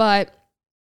algorithm. But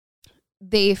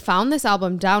they found this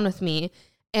album Down With Me,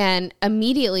 and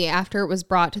immediately after it was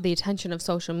brought to the attention of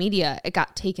social media, it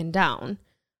got taken down.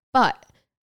 But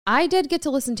I did get to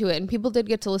listen to it, and people did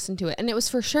get to listen to it, and it was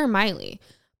for sure Miley.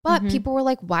 But people were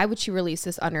like, why would she release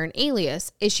this under an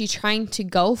alias? Is she trying to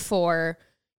go for,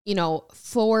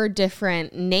 4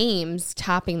 different names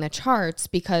topping the charts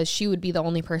because she would be the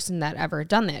only person that ever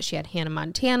done that? She had Hannah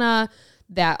Montana,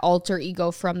 that alter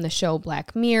ego from the show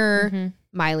Black Mirror,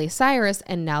 Miley Cyrus,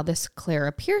 and now this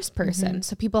Clara Pierce person.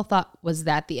 So people thought, was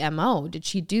that the MO? Did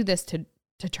she do this to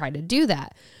try to do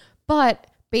that? But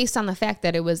based on the fact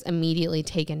that it was immediately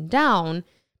taken down,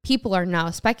 people are now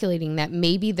speculating that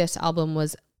maybe this album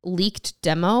was leaked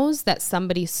demos that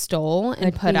somebody stole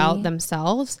and put out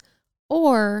themselves,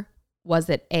 or was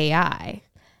it AI?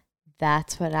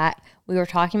 That's what we were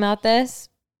talking about this,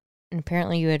 and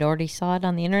apparently you had already saw it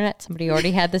on the internet. Somebody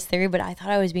already had this theory, but I thought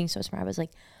I was being so smart. I was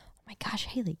like, oh my gosh,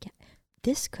 Haley,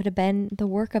 this could have been the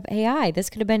work of AI. This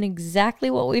could have been exactly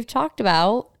what we've talked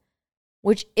about,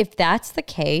 which if that's the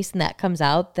case and that comes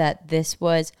out that this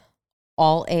was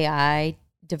all AI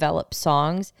developed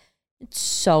songs, it's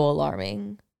so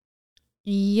alarming.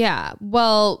 Yeah,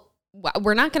 well,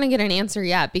 we're not going to get an answer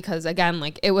yet because, again,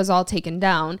 it was all taken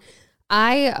down.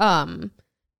 I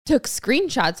took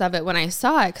screenshots of it when I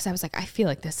saw it because I was like, I feel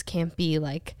like this can't be,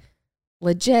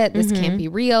 legit. This can't be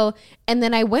real. And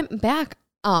then I went back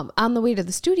on the way to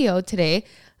the studio today.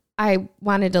 I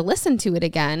wanted to listen to it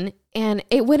again, and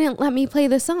it wouldn't let me play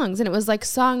the songs. And it was like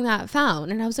song not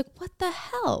found. And I was like, what the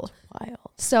hell? Wild.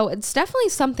 So it's definitely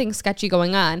something sketchy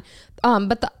going on.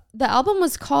 But the album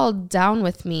was called Down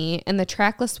With Me, and the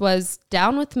track list was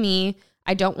Down With Me,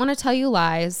 I Don't Want to Tell You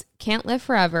Lies, Can't Live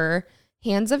Forever,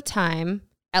 Hands of Time,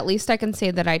 At Least I Can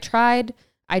Say That I Tried,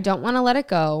 I Don't Want to Let It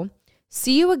Go,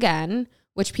 See You Again,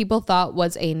 which people thought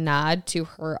was a nod to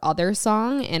her other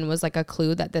song and was like a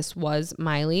clue that this was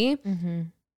Miley.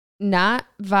 Not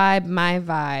Vibe, My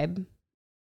Vibe.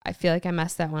 I feel like I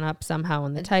messed that one up somehow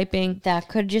in the typing. That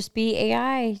could just be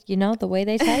AI, the way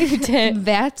they typed it.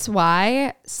 That's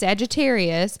why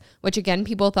Sagittarius, which again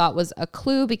people thought was a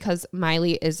clue because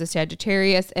Miley is a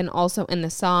Sagittarius, and also in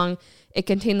the song it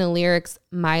contained the lyrics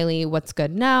Miley, What's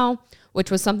Good Now,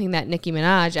 which was something that Nicki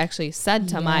Minaj actually said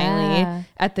to Miley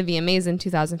at the VMAs in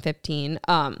 2015.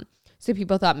 So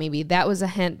people thought maybe that was a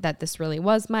hint that this really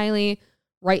was Miley,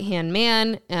 Right Hand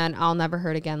Man, and I'll Never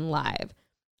Hurt Again live.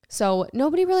 So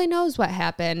nobody really knows what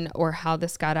happened or how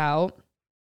this got out,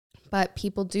 but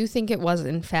people do think it was,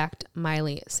 in fact,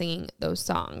 Miley singing those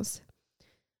songs.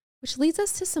 Which leads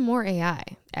us to some more AI,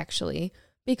 actually,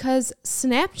 because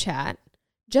Snapchat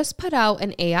just put out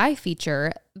an AI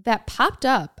feature that popped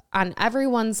up on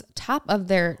everyone's top of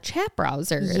their chat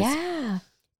browsers. Yeah.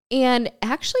 And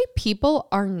actually, people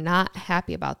are not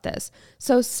happy about this.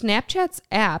 So Snapchat's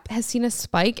app has seen a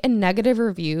spike in negative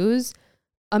reviews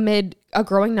amid a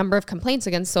growing number of complaints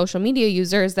against social media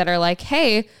users that are like,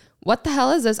 hey, what the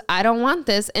hell is this? I don't want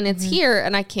this, and it's here,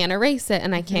 and I can't erase it,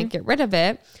 and I can't get rid of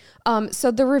it. So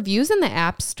the reviews in the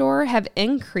App Store have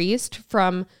increased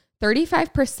from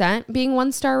 35% being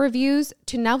 1-star reviews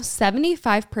to now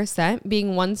 75%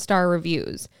 being 1-star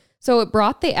reviews. So it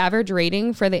brought the average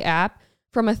rating for the app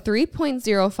from a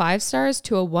 3.05 stars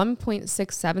to a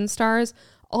 1.67 stars,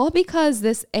 all because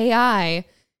this AI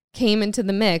came into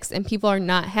the mix and people are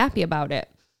not happy about it.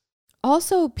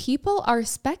 Also, people are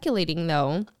speculating,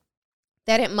 though,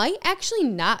 that it might actually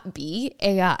not be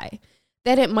AI,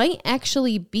 that it might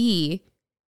actually be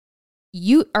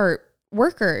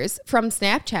workers from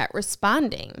Snapchat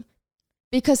responding,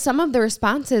 because some of the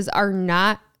responses are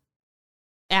not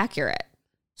accurate.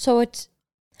 So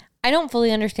I don't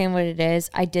fully understand what it is.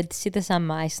 I did see this on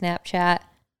my Snapchat.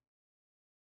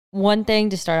 One thing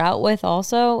to start out with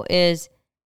also is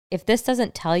if this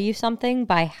doesn't tell you something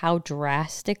by how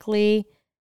drastically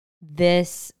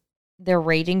their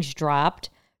ratings dropped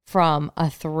from a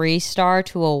 3-star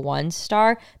to a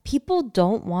 1-star, people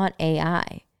don't want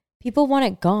AI. People want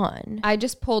it gone. I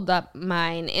just pulled up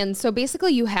mine. And so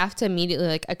basically you have to immediately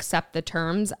like accept the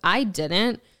terms. I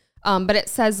didn't. But it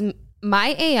says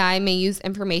my AI may use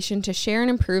information to share and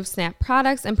improve Snap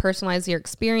products and personalize your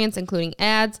experience, including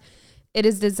ads. It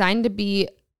is designed to be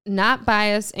not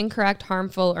biased, incorrect,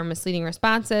 harmful, or misleading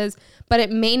responses, but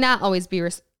it may not always be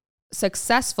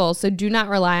successful. So do not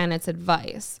rely on its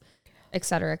advice, et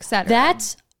cetera, et cetera.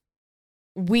 That's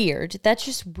weird. That's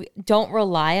just don't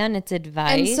rely on its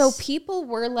advice. And so people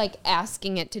were like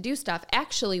asking it to do stuff.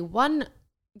 Actually, one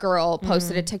girl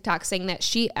posted a TikTok saying that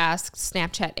she asked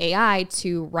Snapchat AI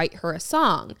to write her a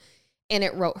song, and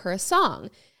it wrote her a song.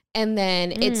 And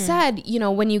then it said, you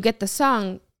know, when you get the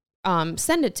song,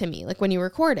 send it to me, like when you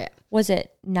record it. Was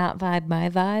it Not Vibe My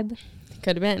Vibe?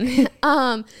 Could have been.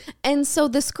 And so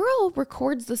this girl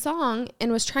records the song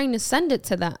and was trying to send it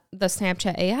to the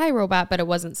Snapchat AI robot, but it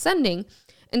wasn't sending.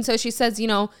 And so she says, you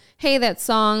know, hey, that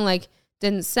song like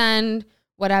didn't send,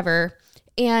 whatever.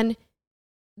 And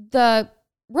the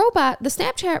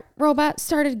Snapchat robot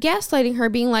started gaslighting her,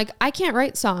 being like, I can't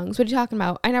write songs. What are you talking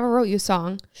about? I never wrote you a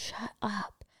song. Shut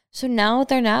up. So now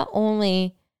they're not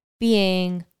only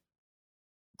being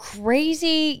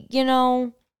crazy, you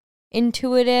know,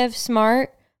 intuitive,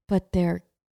 smart, but they're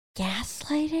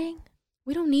gaslighting.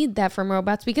 We don't need that from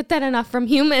robots. We get that enough from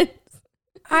humans.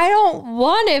 I don't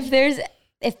want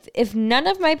if none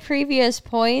of my previous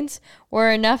points were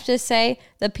enough to say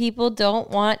the people don't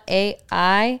want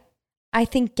AI, I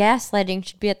think gaslighting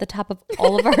should be at the top of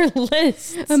all of our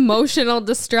lists. Emotional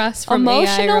distress from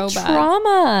AI robots.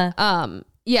 Trauma.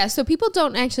 Yeah, so people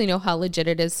don't actually know how legit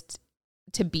it is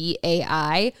to be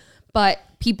AI, but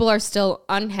people are still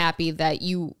unhappy that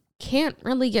you can't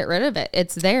really get rid of it.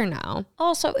 It's there now.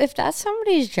 Also, if that's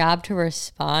somebody's job to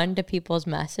respond to people's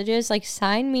messages, like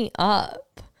sign me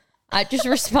up. I just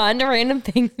respond to random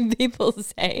things people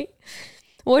say.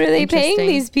 What are they paying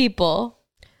these people?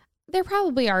 They're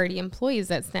probably already employees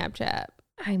at Snapchat.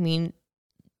 I mean,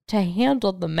 to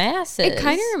handle the masses. It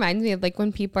kind of reminds me of like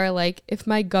when people are like, if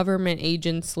my government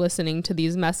agent's listening to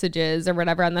these messages or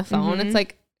whatever on the phone, it's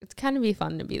like, it's kind of be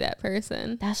fun to be that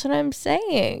person. That's what I'm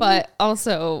saying. But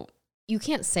also, you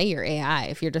can't say you're AI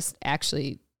if you're just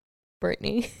actually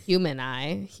Brittany. Human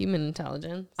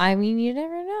intelligence. I mean, you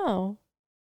never know.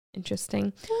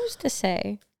 Interesting. Who's to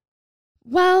say?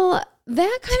 Well,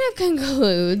 that kind of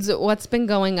concludes what's been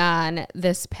going on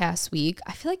this past week.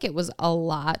 I feel like it was a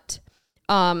lot.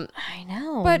 I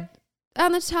know. But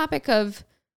on the topic of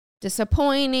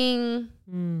disappointing,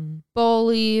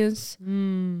 bullies,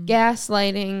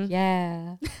 gaslighting.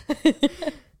 Yeah.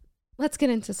 Let's get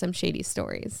into some shady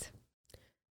stories.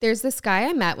 There's this guy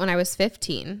I met when I was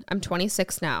 15. I'm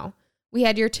 26 now. We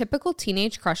had your typical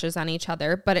teenage crushes on each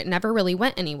other, but it never really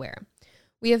went anywhere.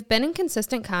 We have been in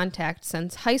consistent contact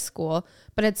since high school,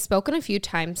 but had spoken a few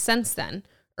times since then.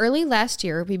 Early last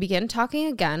year, we began talking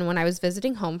again when I was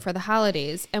visiting home for the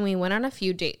holidays, and we went on a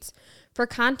few dates. For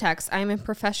context, I am in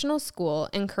professional school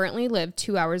and currently live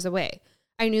 2 hours away.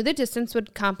 I knew the distance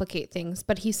would complicate things,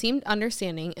 but he seemed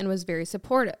understanding and was very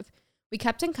supportive. We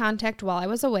kept in contact while I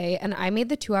was away, and I made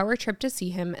the 2-hour trip to see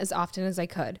him as often as I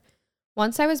could.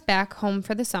 Once I was back home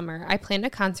for the summer, I planned a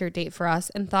concert date for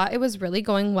us and thought it was really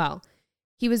going well.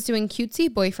 He was doing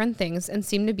cutesy boyfriend things and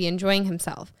seemed to be enjoying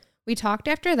himself. We talked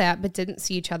after that, but didn't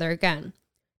see each other again.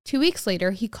 2 weeks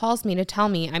later, he calls me to tell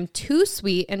me I'm too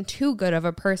sweet and too good of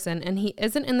a person, and he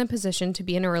isn't in the position to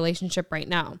be in a relationship right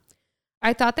now.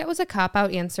 I thought that was a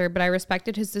cop-out answer, but I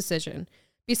respected his decision.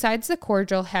 Besides the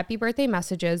cordial happy birthday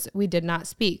messages, we did not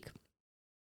speak.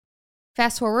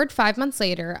 Fast forward 5 months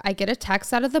later, I get a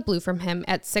text out of the blue from him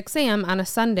at 6 a.m. on a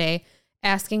Sunday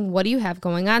asking, what do you have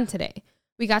going on today?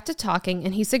 We got to talking,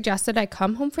 and he suggested I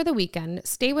come home for the weekend,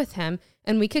 stay with him,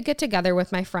 and we could get together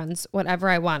with my friends, whatever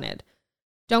I wanted.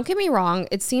 Don't get me wrong,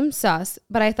 it seemed sus,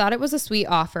 but I thought it was a sweet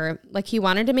offer, like he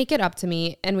wanted to make it up to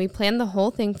me, and we planned the whole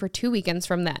thing for 2 weekends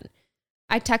from then.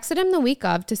 I texted him the week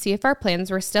of to see if our plans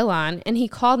were still on, and he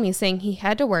called me saying he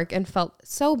had to work and felt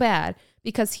so bad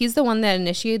because he's the one that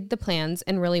initiated the plans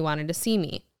and really wanted to see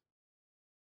me.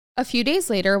 A few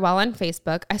days later, while on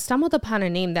Facebook, I stumbled upon a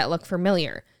name that looked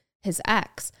familiar. His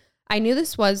ex. I knew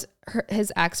this was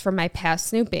his ex from my past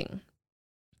snooping.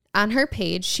 On her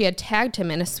page, she had tagged him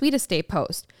in a Sweetest Day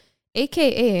post,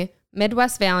 aka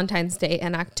Midwest Valentine's Day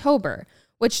in October,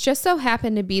 which just so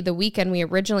happened to be the weekend we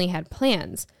originally had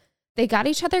plans. They got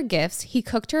each other gifts. He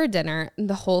cooked her a dinner and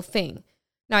the whole thing.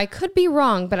 Now, I could be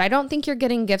wrong, but I don't think you're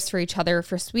getting gifts for each other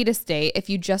for sweetest day if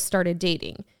you just started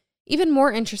dating. Even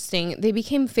more interesting, they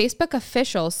became Facebook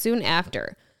official soon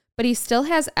after, but he still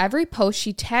has every post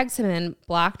she tags him in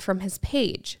blocked from his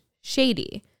page.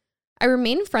 Shady. I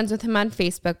remain friends with him on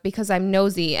Facebook because I'm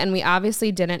nosy and we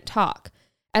obviously didn't talk.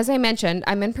 As I mentioned,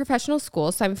 I'm in professional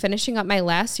school, so I'm finishing up my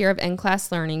last year of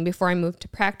in-class learning before I move to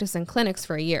practice in clinics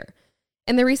for a year.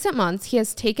 In the recent months, he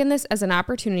has taken this as an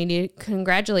opportunity to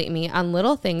congratulate me on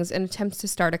little things and attempts to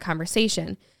start a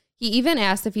conversation. He even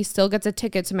asked if he still gets a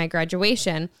ticket to my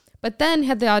graduation, but then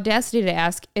had the audacity to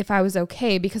ask if I was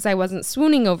okay because I wasn't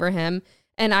swooning over him,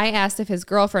 and I asked if his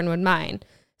girlfriend would mind.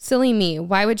 Silly me,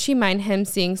 why would she mind him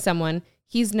seeing someone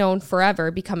he's known forever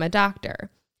become a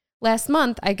doctor? Last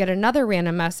month, I get another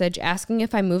random message asking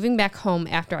if I'm moving back home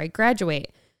after I graduate.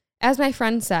 As my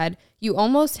friend said, you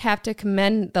almost have to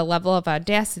commend the level of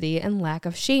audacity and lack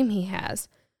of shame he has.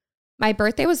 My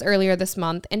birthday was earlier this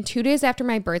month, and 2 days after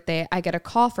my birthday, I get a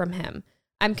call from him.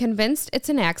 I'm convinced it's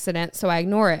an accident, so I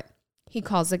ignore it. He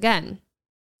calls again.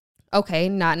 Okay,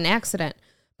 not an accident,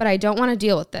 but I don't want to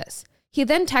deal with this. He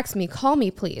then texts me, call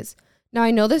me please. Now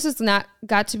I know this has not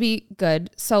got to be good,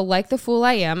 so like the fool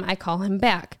I am, I call him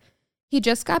back. He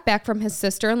just got back from his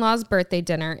sister-in-law's birthday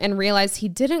dinner and realized he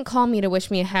didn't call me to wish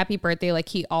me a happy birthday like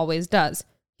he always does.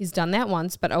 He's done that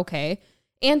once, but okay.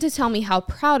 And to tell me how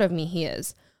proud of me he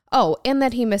is. Oh, and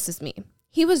that he misses me.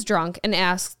 He was drunk and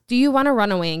asked, do you want to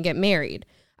run away and get married?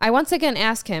 I once again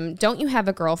ask him, don't you have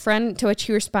a girlfriend? To which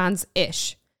he responds,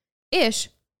 ish. Ish?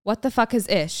 What the fuck is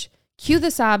ish? Cue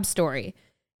the sob story.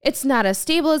 It's not as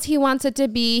stable as he wants it to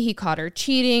be. He caught her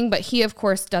cheating, but he, of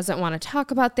course, doesn't want to talk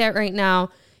about that right now.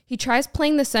 He tries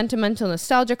playing the sentimental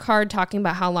nostalgia card, talking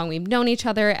about how long we've known each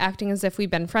other, acting as if we've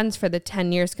been friends for the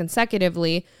 10 years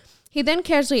consecutively. He then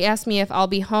casually asks me if I'll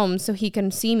be home so he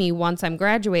can see me once I'm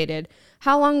graduated.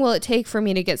 How long will it take for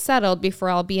me to get settled before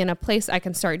I'll be in a place I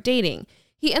can start dating?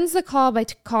 He ends the call by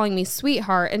calling me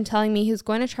sweetheart and telling me he's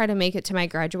going to try to make it to my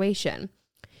graduation.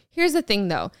 Here's the thing,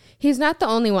 though. He's not the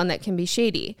only one that can be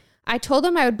shady. I told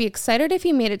him I would be excited if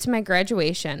he made it to my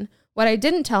graduation. What I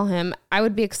didn't tell him, I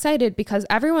would be excited because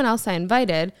everyone else I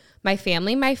invited, my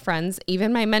family, my friends,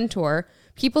 even my mentor,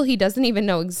 people he doesn't even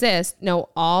know exist, know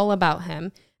all about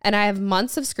him. And I have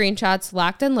months of screenshots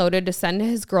locked and loaded to send to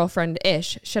his girlfriend,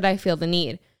 Ish, should I feel the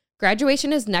need.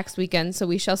 Graduation is next weekend, so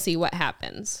we shall see what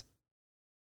happens.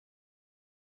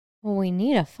 Well, we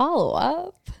need a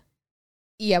follow-up.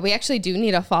 Yeah, we actually do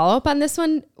need a follow-up on this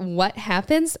one. What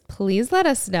happens? Please let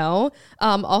us know.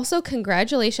 Also,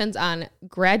 congratulations on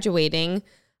graduating.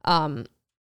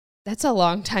 That's a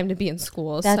long time to be in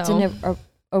school. That's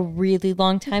a really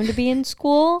long time to be in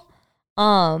school.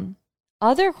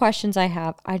 Other questions I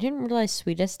have. I didn't realize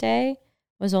Sweetest Day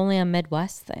was only a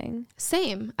Midwest thing.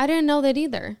 Same. I didn't know that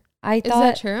either. Is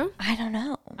that true? I don't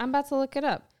know. I'm about to look it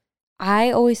up.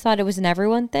 I always thought it was an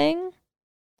everyone thing.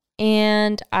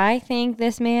 And I think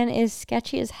this man is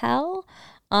sketchy as hell.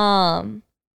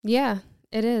 Yeah,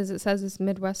 it is. It says it's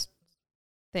Midwest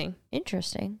thing.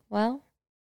 Interesting. Well,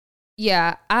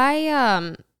 yeah,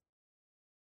 I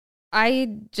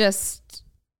just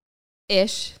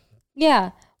ish.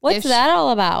 Yeah. What's that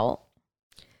all about?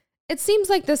 It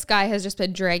seems like this guy has just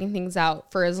been dragging things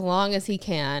out for as long as he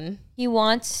can. He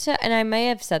wants to, and I may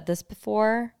have said this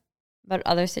before about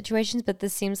other situations, but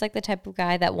this seems like the type of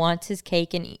guy that wants his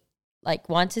cake and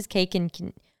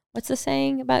can, what's the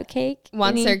saying about cake?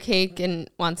 Wants their cake and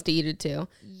wants to eat it too.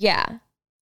 Yeah.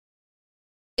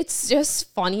 It's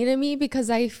just funny to me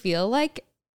because I feel like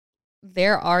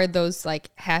there are those like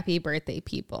happy birthday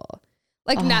people.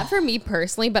 Like not for me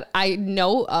personally, but I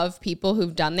know of people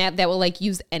who've done that will like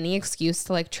use any excuse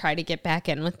to like try to get back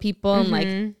in with people and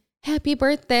like happy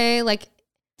birthday. Like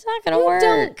it's not gonna work.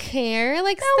 Don't care.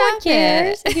 Like no stop one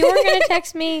cares. it. If you weren't gonna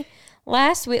text me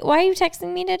last week, why are you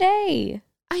texting me today?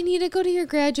 I need to go to your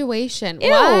graduation. Ew,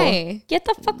 why? Get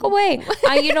the fuck away.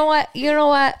 You know what?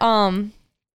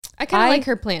 I kind of like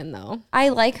her plan though. I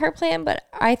like her plan, but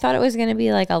I thought it was going to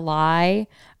be like a lie.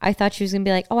 I thought she was going to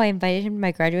be like, oh, I invited him to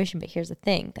my graduation, but here's the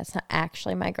thing. That's not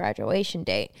actually my graduation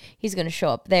date. He's going to show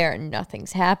up there and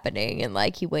nothing's happening. And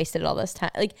like he wasted all this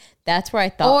time. Like that's where I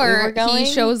thought we were going. Or he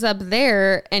shows up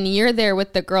there and you're there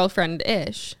with the girlfriend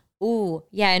ish. Ooh,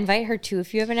 yeah. Invite her too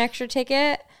if you have an extra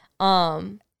ticket.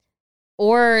 Or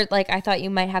like I thought you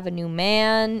might have a new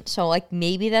man. So like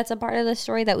maybe that's a part of the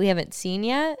story that we haven't seen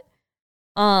yet.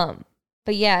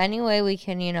 But yeah, anyway, we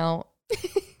can,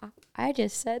 I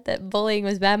just said that bullying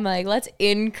was bad. I'm like, let's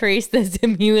increase this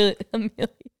humiliation.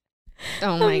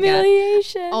 Oh my God.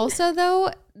 Also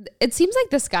though, it seems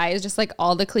like this guy is just like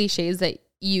all the cliches that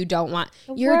you don't want.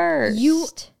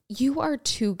 You are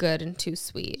too good and too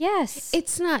sweet. Yes.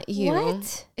 It's not you.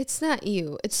 What? It's not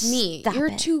you. It's me.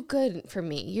 You're too good for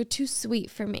me. You're too sweet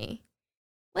for me.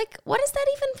 Like, what does that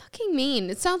even fucking mean?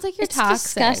 It sounds like you're toxic. It's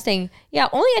disgusting. Yeah,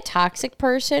 only a toxic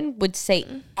person would say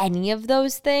any of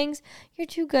those things. You're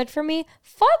too good for me.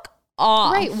 Fuck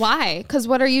off. Right, why? Because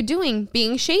what are you doing?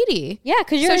 Being shady. Yeah,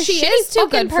 because you're a shady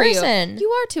fucking person. You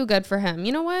are too good for him.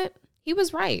 You know what? He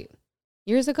was right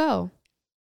years ago.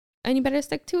 And you better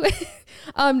stick to it.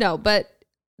 No, but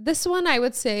this one I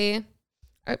would say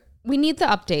we need the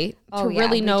update to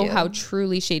really know how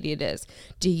truly shady it is.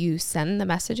 Do you send the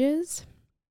messages?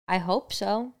 I hope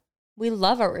so. We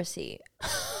love a receipt.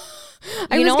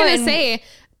 I was going to say,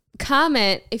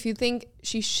 comment if you think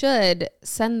she should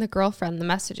send the girlfriend the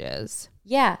messages.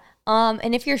 Yeah.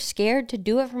 And if you're scared to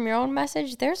do it from your own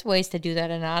message, there's ways to do that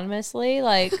anonymously.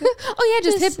 Like, oh yeah,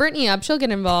 just hit Brittany up. She'll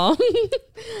get involved.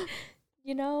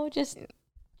 Just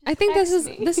I think this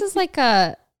is like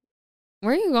a.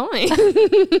 Where are you going?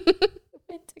 I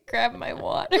went to grab my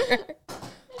water.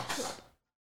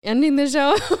 Ending the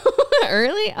show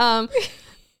early.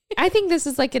 I think this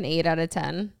is like an 8 out of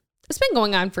 10. It's been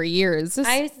going on for years.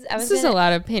 This is a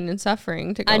lot of pain and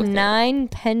suffering to go through. 9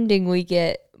 pending. We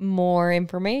get more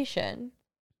information.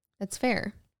 That's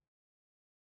fair.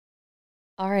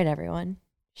 All right, everyone.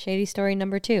 Shady story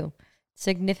number 2.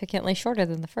 Significantly shorter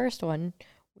than the first one.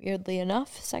 Weirdly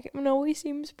enough, second one always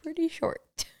seems pretty short.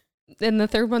 And the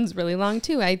third one's really long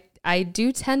too. I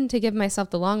do tend to give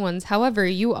myself the long ones. However,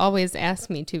 you always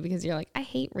ask me to because you're like, I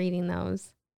hate reading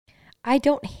those. I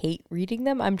don't hate reading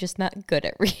them. I'm just not good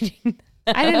at reading them.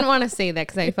 I didn't want to say that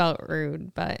because I felt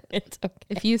rude, but it's okay.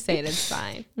 If you say it, it's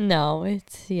fine. No, it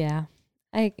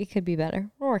could be better.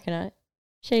 We're working on it.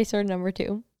 Shady story number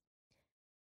 2.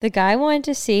 The guy I wanted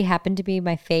to see happened to be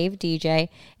my fave DJ,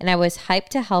 and I was hyped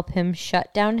to help him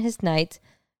shut down his nights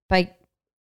by...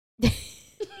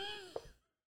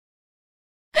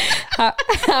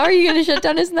 How are you going to shut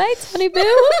down his nights, honey boo?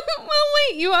 Well,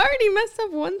 wait, you already messed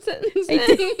up one sentence.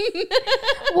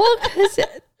 Well, because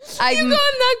I'm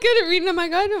not good at reading. I'm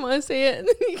like, I don't want to say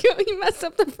it. You messed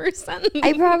up the first sentence.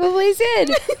 I probably did.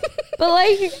 But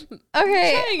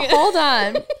okay, hold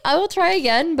on. I will try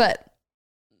again, but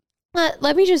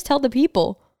let me just tell the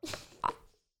people.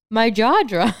 My jaw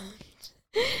dropped.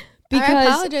 Because I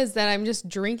apologize that I'm just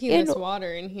drinking this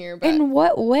water in here. But in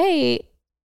what way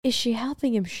is she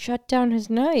helping him shut down his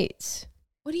nights?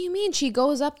 What do you mean? She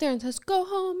goes up there and says, "Go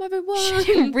home, everyone." She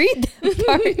didn't read that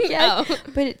part yet,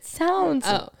 but it sounds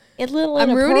a little inappropriate.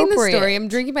 I'm ruining the story. I'm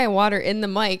drinking my water in the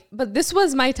mic, but this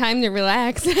was my time to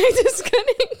relax. I just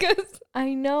couldn't because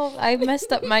I know I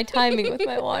messed up my timing with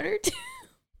my water too.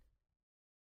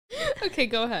 Okay,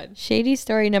 go ahead. Shady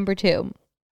story number 2.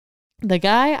 The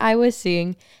guy I was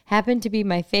seeing happened to be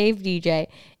my fave DJ,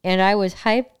 and I was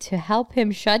hyped to help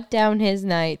him shut down his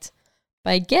nights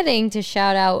by getting to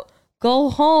shout out, "Go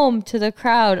home" to the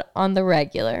crowd on the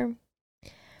regular.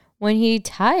 When he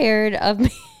tired of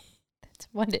me, that's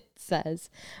what it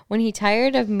says. When he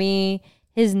tired of me,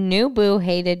 his new boo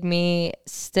hated me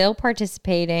still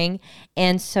participating,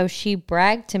 and so she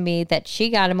bragged to me that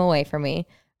she got him away from me.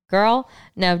 Girl,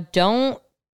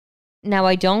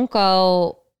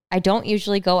 I don't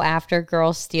usually go after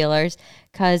girl stealers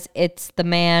because it's the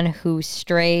man who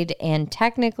strayed, and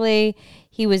technically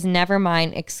he was never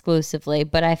mine exclusively,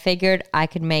 but I figured I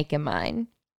could make him mine.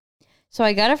 So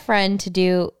I got a friend to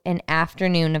do an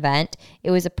afternoon event.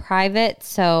 It was a private,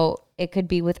 so it could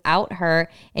be without her,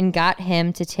 and got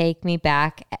him to take me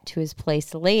back to his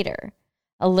place later.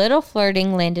 A little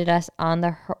flirting landed us on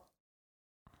the...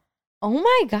 Oh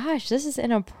my gosh, this is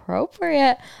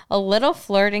inappropriate. A little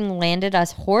flirting landed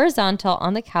us horizontal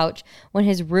on the couch when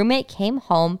his roommate came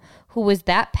home, who was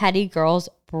that petty girl's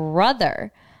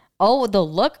brother. Oh, the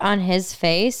look on his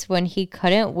face when he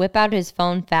couldn't whip out his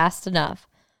phone fast enough.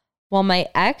 While my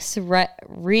ex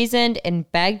reasoned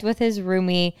and begged with his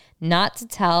roomie not to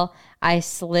tell, I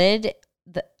slid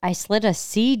a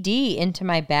CD into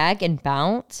my bag and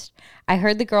bounced. I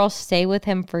heard the girl stay with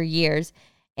him for years,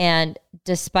 and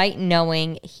despite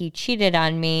knowing he cheated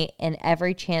on me and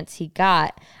every chance he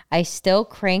got, I still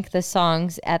crank the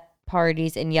songs at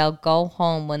parties and yell, "Go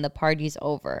home" when the party's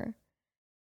over.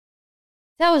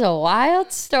 That was a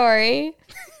wild story.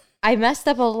 I messed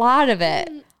up a lot of it,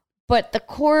 but the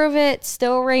core of it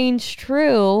still reigns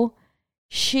true.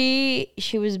 She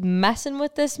was messing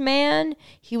with this man.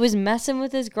 He was messing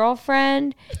with his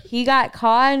girlfriend. He got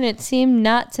caught and it seemed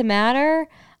not to matter.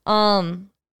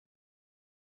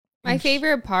 My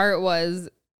favorite part was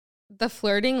the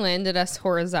flirting landed us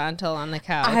horizontal on the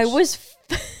couch.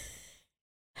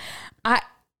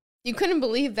 You couldn't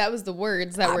believe that was the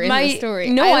words that were in the story.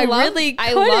 No, I really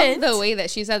couldn't. I love the way that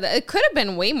she said that. It could have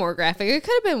been way more graphic. It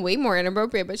could have been way more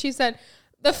inappropriate. But she said,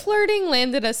 the flirting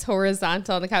landed us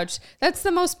horizontal on the couch. That's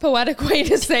the most poetic way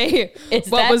to say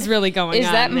what was really going on.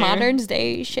 Is that modern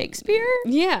day Shakespeare?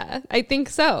 Yeah, I think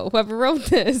so. Whoever wrote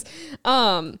this.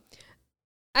 I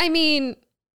mean,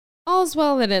 all's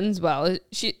well that ends well.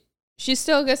 She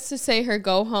still gets to say her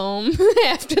go home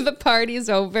after the party's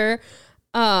over.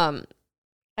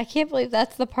 I can't believe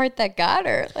that's the part that got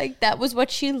her. Like, that was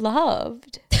what she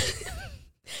loved.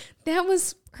 That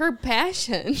was her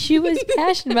passion. She was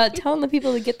passionate about telling the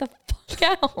people to get the fuck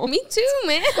out. Me too,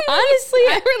 man. Honestly,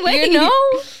 I relate.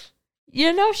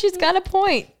 You know, she's got a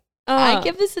point. I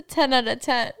give this a 10 out of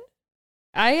 10.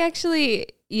 I actually,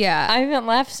 yeah. I haven't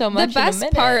laughed so much the in a best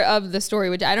minute. part of the story,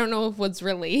 which I don't know if was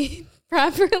really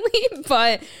properly,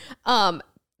 but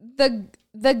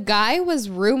the guy was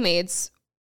roommates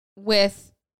with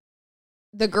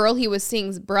the girl he was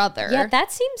seeing's brother. Yeah,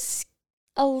 that seems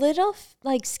a little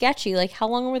like sketchy. Like, how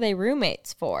long were they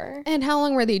roommates for? And how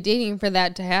long were they dating for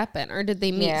that to happen? Or did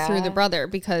they meet through the brother?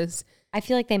 Because I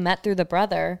feel like they met through the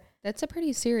brother. That's a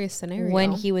pretty serious scenario.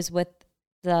 When he was with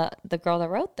the girl that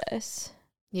wrote this.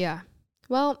 Yeah.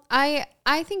 Well, I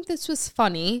think this was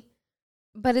funny,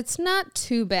 but it's not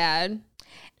too bad.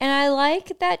 And I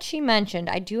like that she mentioned,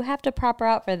 I do have to prop her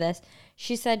out for this.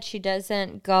 She said she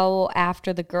doesn't go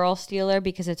after the girl stealer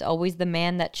because it's always the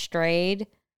man that strayed.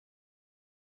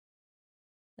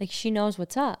 Like, she knows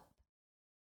what's up.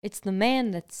 It's the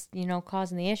man that's, you know,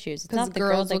 causing the issues. It's not the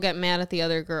girls will get mad at the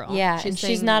other girl. Yeah,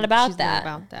 she's not about that.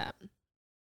 Not about that.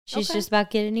 She's just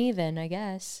about getting even, I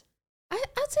guess. I'd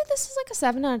say this is like a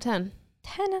 7 out of 10.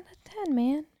 10 out of 10,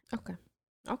 man. Okay.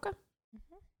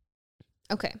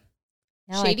 Okay.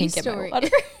 Now Shady I can story. get my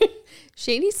water.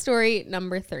 Shady story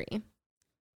number 3.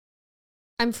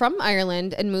 I'm from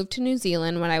Ireland and moved to New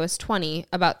Zealand when I was 20,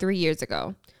 about 3 years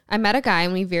ago. I met a guy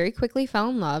and we very quickly fell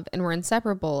in love and were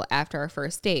inseparable after our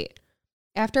first date.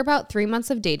 After about 3 months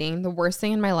of dating, the worst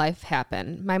thing in my life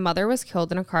happened. My mother was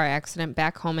killed in a car accident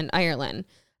back home in Ireland.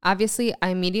 Obviously, I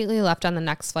immediately left on the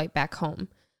next flight back home.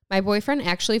 My boyfriend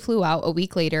actually flew out a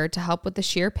week later to help with the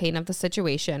sheer pain of the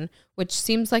situation, which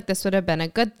seems like this would have been a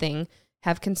good thing,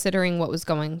 considering what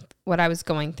I was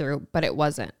going through, but it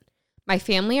wasn't. My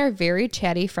family are very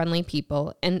chatty, friendly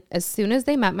people, and as soon as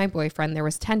they met my boyfriend, there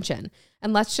was tension.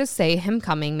 And let's just say him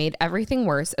coming made everything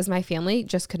worse, as my family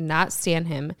just could not stand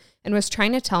him and was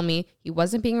trying to tell me he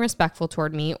wasn't being respectful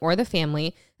toward me or the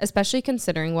family, especially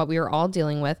considering what we were all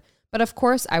dealing with. But of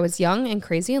course, I was young and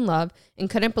crazy in love and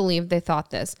couldn't believe they thought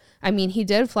this. I mean, he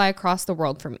did fly across the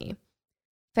world for me.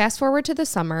 Fast forward to the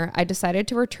summer, I decided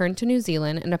to return to New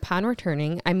Zealand, and upon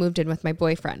returning, I moved in with my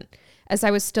boyfriend. As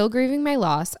I was still grieving my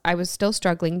loss, I was still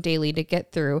struggling daily to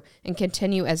get through and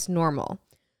continue as normal.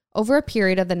 Over a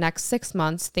period of the next 6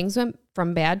 months, things went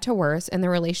from bad to worse, and the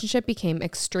relationship became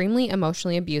extremely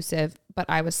emotionally abusive, but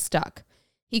I was stuck.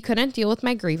 He couldn't deal with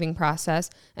my grieving process,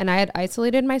 and I had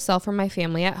isolated myself from my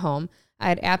family at home. I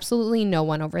had absolutely no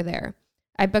one over there.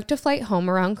 I booked a flight home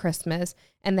around Christmas,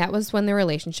 and that was when the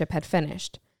relationship had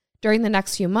finished. During the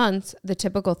next few months, the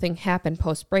typical thing happened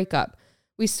post-breakup.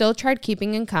 We still tried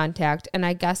keeping in contact, and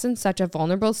I guess in such a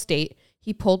vulnerable state,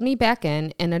 he pulled me back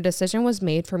in, and a decision was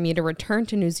made for me to return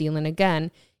to New Zealand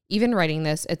again. Even writing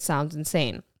this, it sounds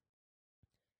insane.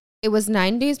 It was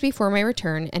 9 days before my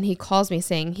return, and he calls me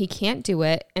saying he can't do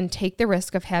it and take the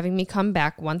risk of having me come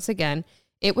back once again.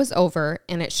 It was over,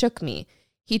 and it shook me.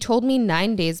 He told me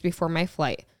 9 days before my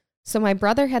flight. So my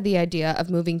brother had the idea of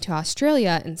moving to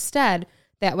Australia instead.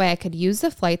 That way I could use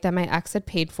the flight that my ex had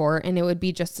paid for, and it would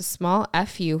be just a small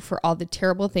FU for all the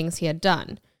terrible things he had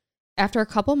done. After a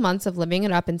couple months of living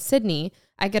it up in Sydney,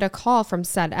 I get a call from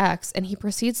said ex, and he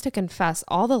proceeds to confess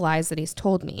all the lies that he's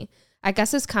told me. I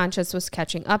guess his conscience was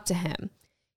catching up to him.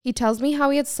 He tells me how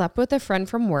he had slept with a friend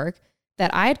from work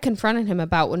that I had confronted him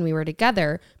about when we were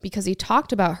together because he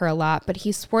talked about her a lot, but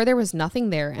he swore there was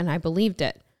nothing there, and I believed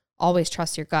it. Always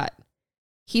trust your gut.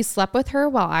 He slept with her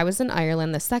while I was in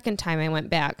Ireland the second time I went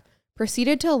back,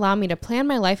 proceeded to allow me to plan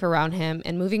my life around him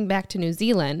and moving back to New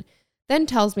Zealand, then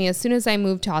tells me as soon as I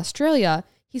moved to Australia,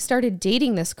 he started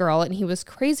dating this girl and he was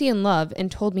crazy in love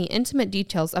and told me intimate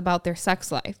details about their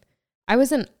sex life. I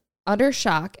was in utter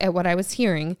shock at what I was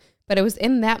hearing, but it was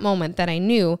in that moment that I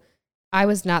knew I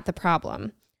was not the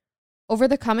problem. Over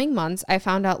the coming months, I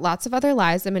found out lots of other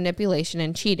lies and manipulation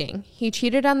and cheating. He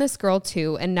cheated on this girl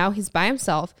too, and now he's by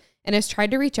himself and has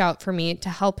tried to reach out for me to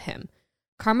help him.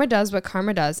 Karma does what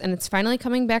karma does, and it's finally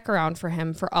coming back around for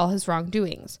him for all his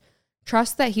wrongdoings.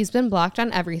 Trust that he's been blocked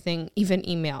on everything, even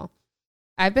email.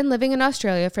 I've been living in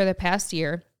Australia for the past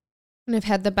year, and I've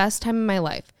had the best time of my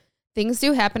life. Things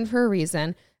do happen for a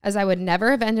reason, as I would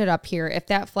never have ended up here if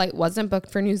that flight wasn't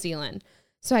booked for New Zealand.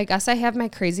 So I guess I have my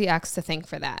crazy ex to thank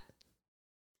for that.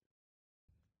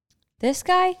 This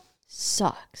guy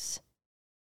sucks.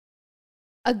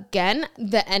 Again,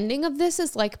 the ending of this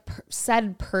is like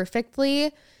said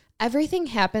perfectly. Everything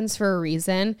happens for a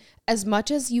reason, as much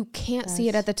as you can't see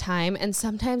it at the time. And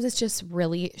sometimes it's just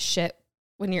really shit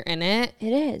when you're in it.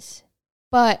 It is.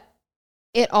 But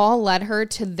it all led her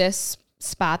to this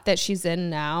spot that she's in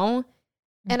now.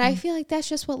 And I feel like that's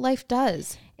just what life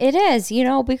does. It is,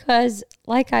 because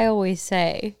like I always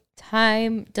say,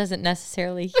 time doesn't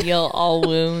necessarily heal all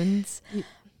wounds.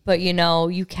 But,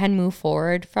 you can move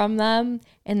forward from them.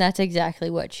 And that's exactly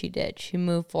what she did. She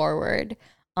moved forward.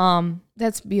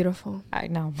 That's beautiful. I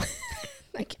know.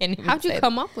 I can't even How'd you say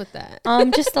come up with that?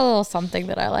 Just a little something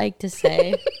that I like to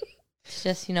say. It's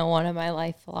just, one of my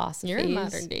life philosophies. You're a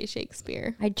modern day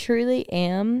Shakespeare. I truly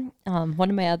am. One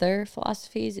of my other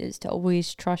philosophies is to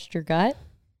always trust your gut.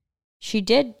 She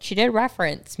did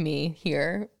reference me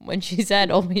here when she said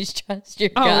always trust your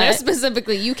gut. Oh,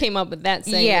 specifically you came up with that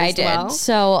saying. Yeah, as I did. Well.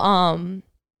 So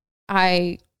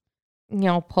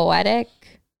poetic.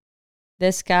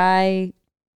 This guy,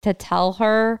 to tell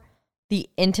her the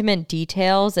intimate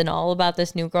details and all about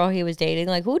this new girl he was dating,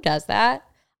 like, who does that?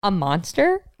 A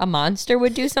monster? A monster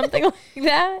would do something like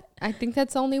that? I think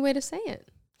that's the only way to say it.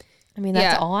 I mean,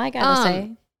 that's all I gotta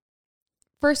say.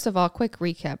 First of all, quick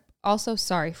recap. Also,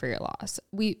 sorry for your loss.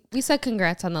 We said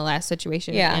congrats on the last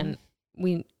situation. Yeah. And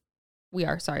we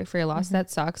are sorry for your loss. That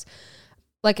sucks.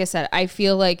 Like I said, I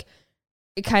feel like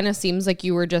it kind of seems like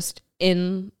you were just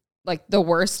in like the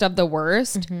worst of the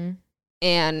worst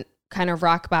and kind of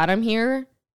rock bottom here.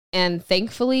 And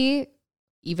thankfully,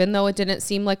 even though it didn't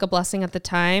seem like a blessing at the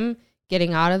time,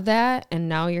 getting out of that, and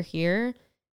now you're here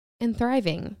and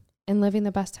thriving and living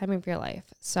the best time of your life.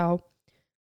 So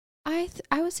I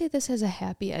would say this has a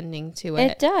happy ending to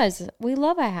it. It does. We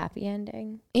love a happy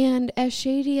ending. And as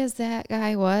shady as that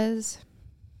guy was,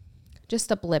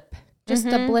 just a blip. Just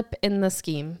a blip in the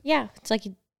scheme. Yeah, it's like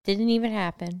it didn't even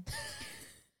happen.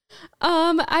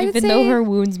 I would even say, though her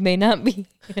wounds may not be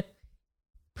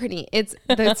pretty. It's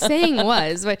the saying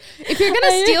was, but if you're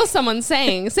gonna steal someone's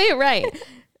saying, say it right.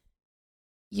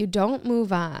 You don't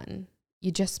move on.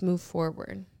 You just move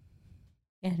forward.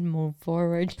 And move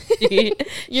forward. She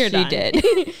done.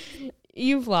 Did.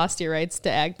 You've lost your rights to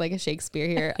act like a Shakespeare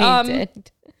here. I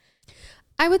did.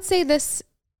 I would say this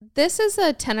is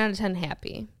a 10 out of 10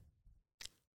 happy.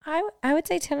 I would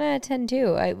say 10 out of 10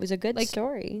 too. It was a good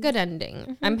story. Good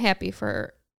ending. I'm happy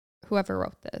for whoever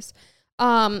wrote this.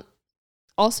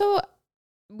 Also,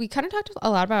 we kind of talked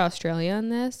a lot about Australia in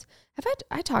this.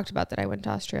 I talked about that I went to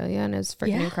Australia and it's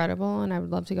freaking incredible and I would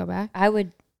love to go back. I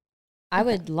would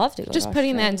love to go. Just to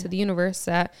putting Australia. that into the universe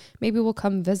that maybe we'll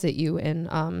come visit you in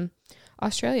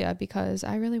Australia because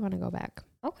I really want to go back.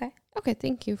 Okay. Okay,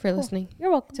 thank you for listening.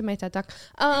 You're welcome To my TED Talk.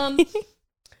 On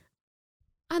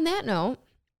that note,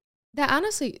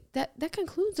 that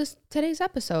concludes today's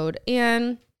episode,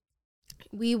 and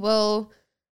we will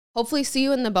hopefully see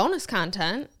you in the bonus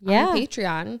content on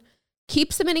Patreon.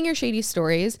 Keep submitting your shady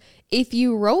stories. If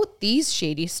you wrote these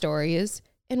shady stories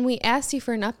and we asked you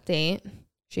for an update,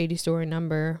 shady story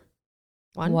number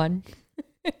one,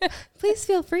 please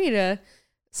feel free to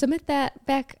submit that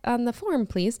back on the form,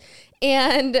 please.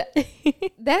 And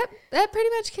that pretty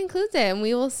much concludes it. And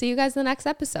we will see you guys in the next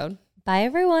episode. Bye,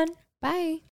 everyone. Bye.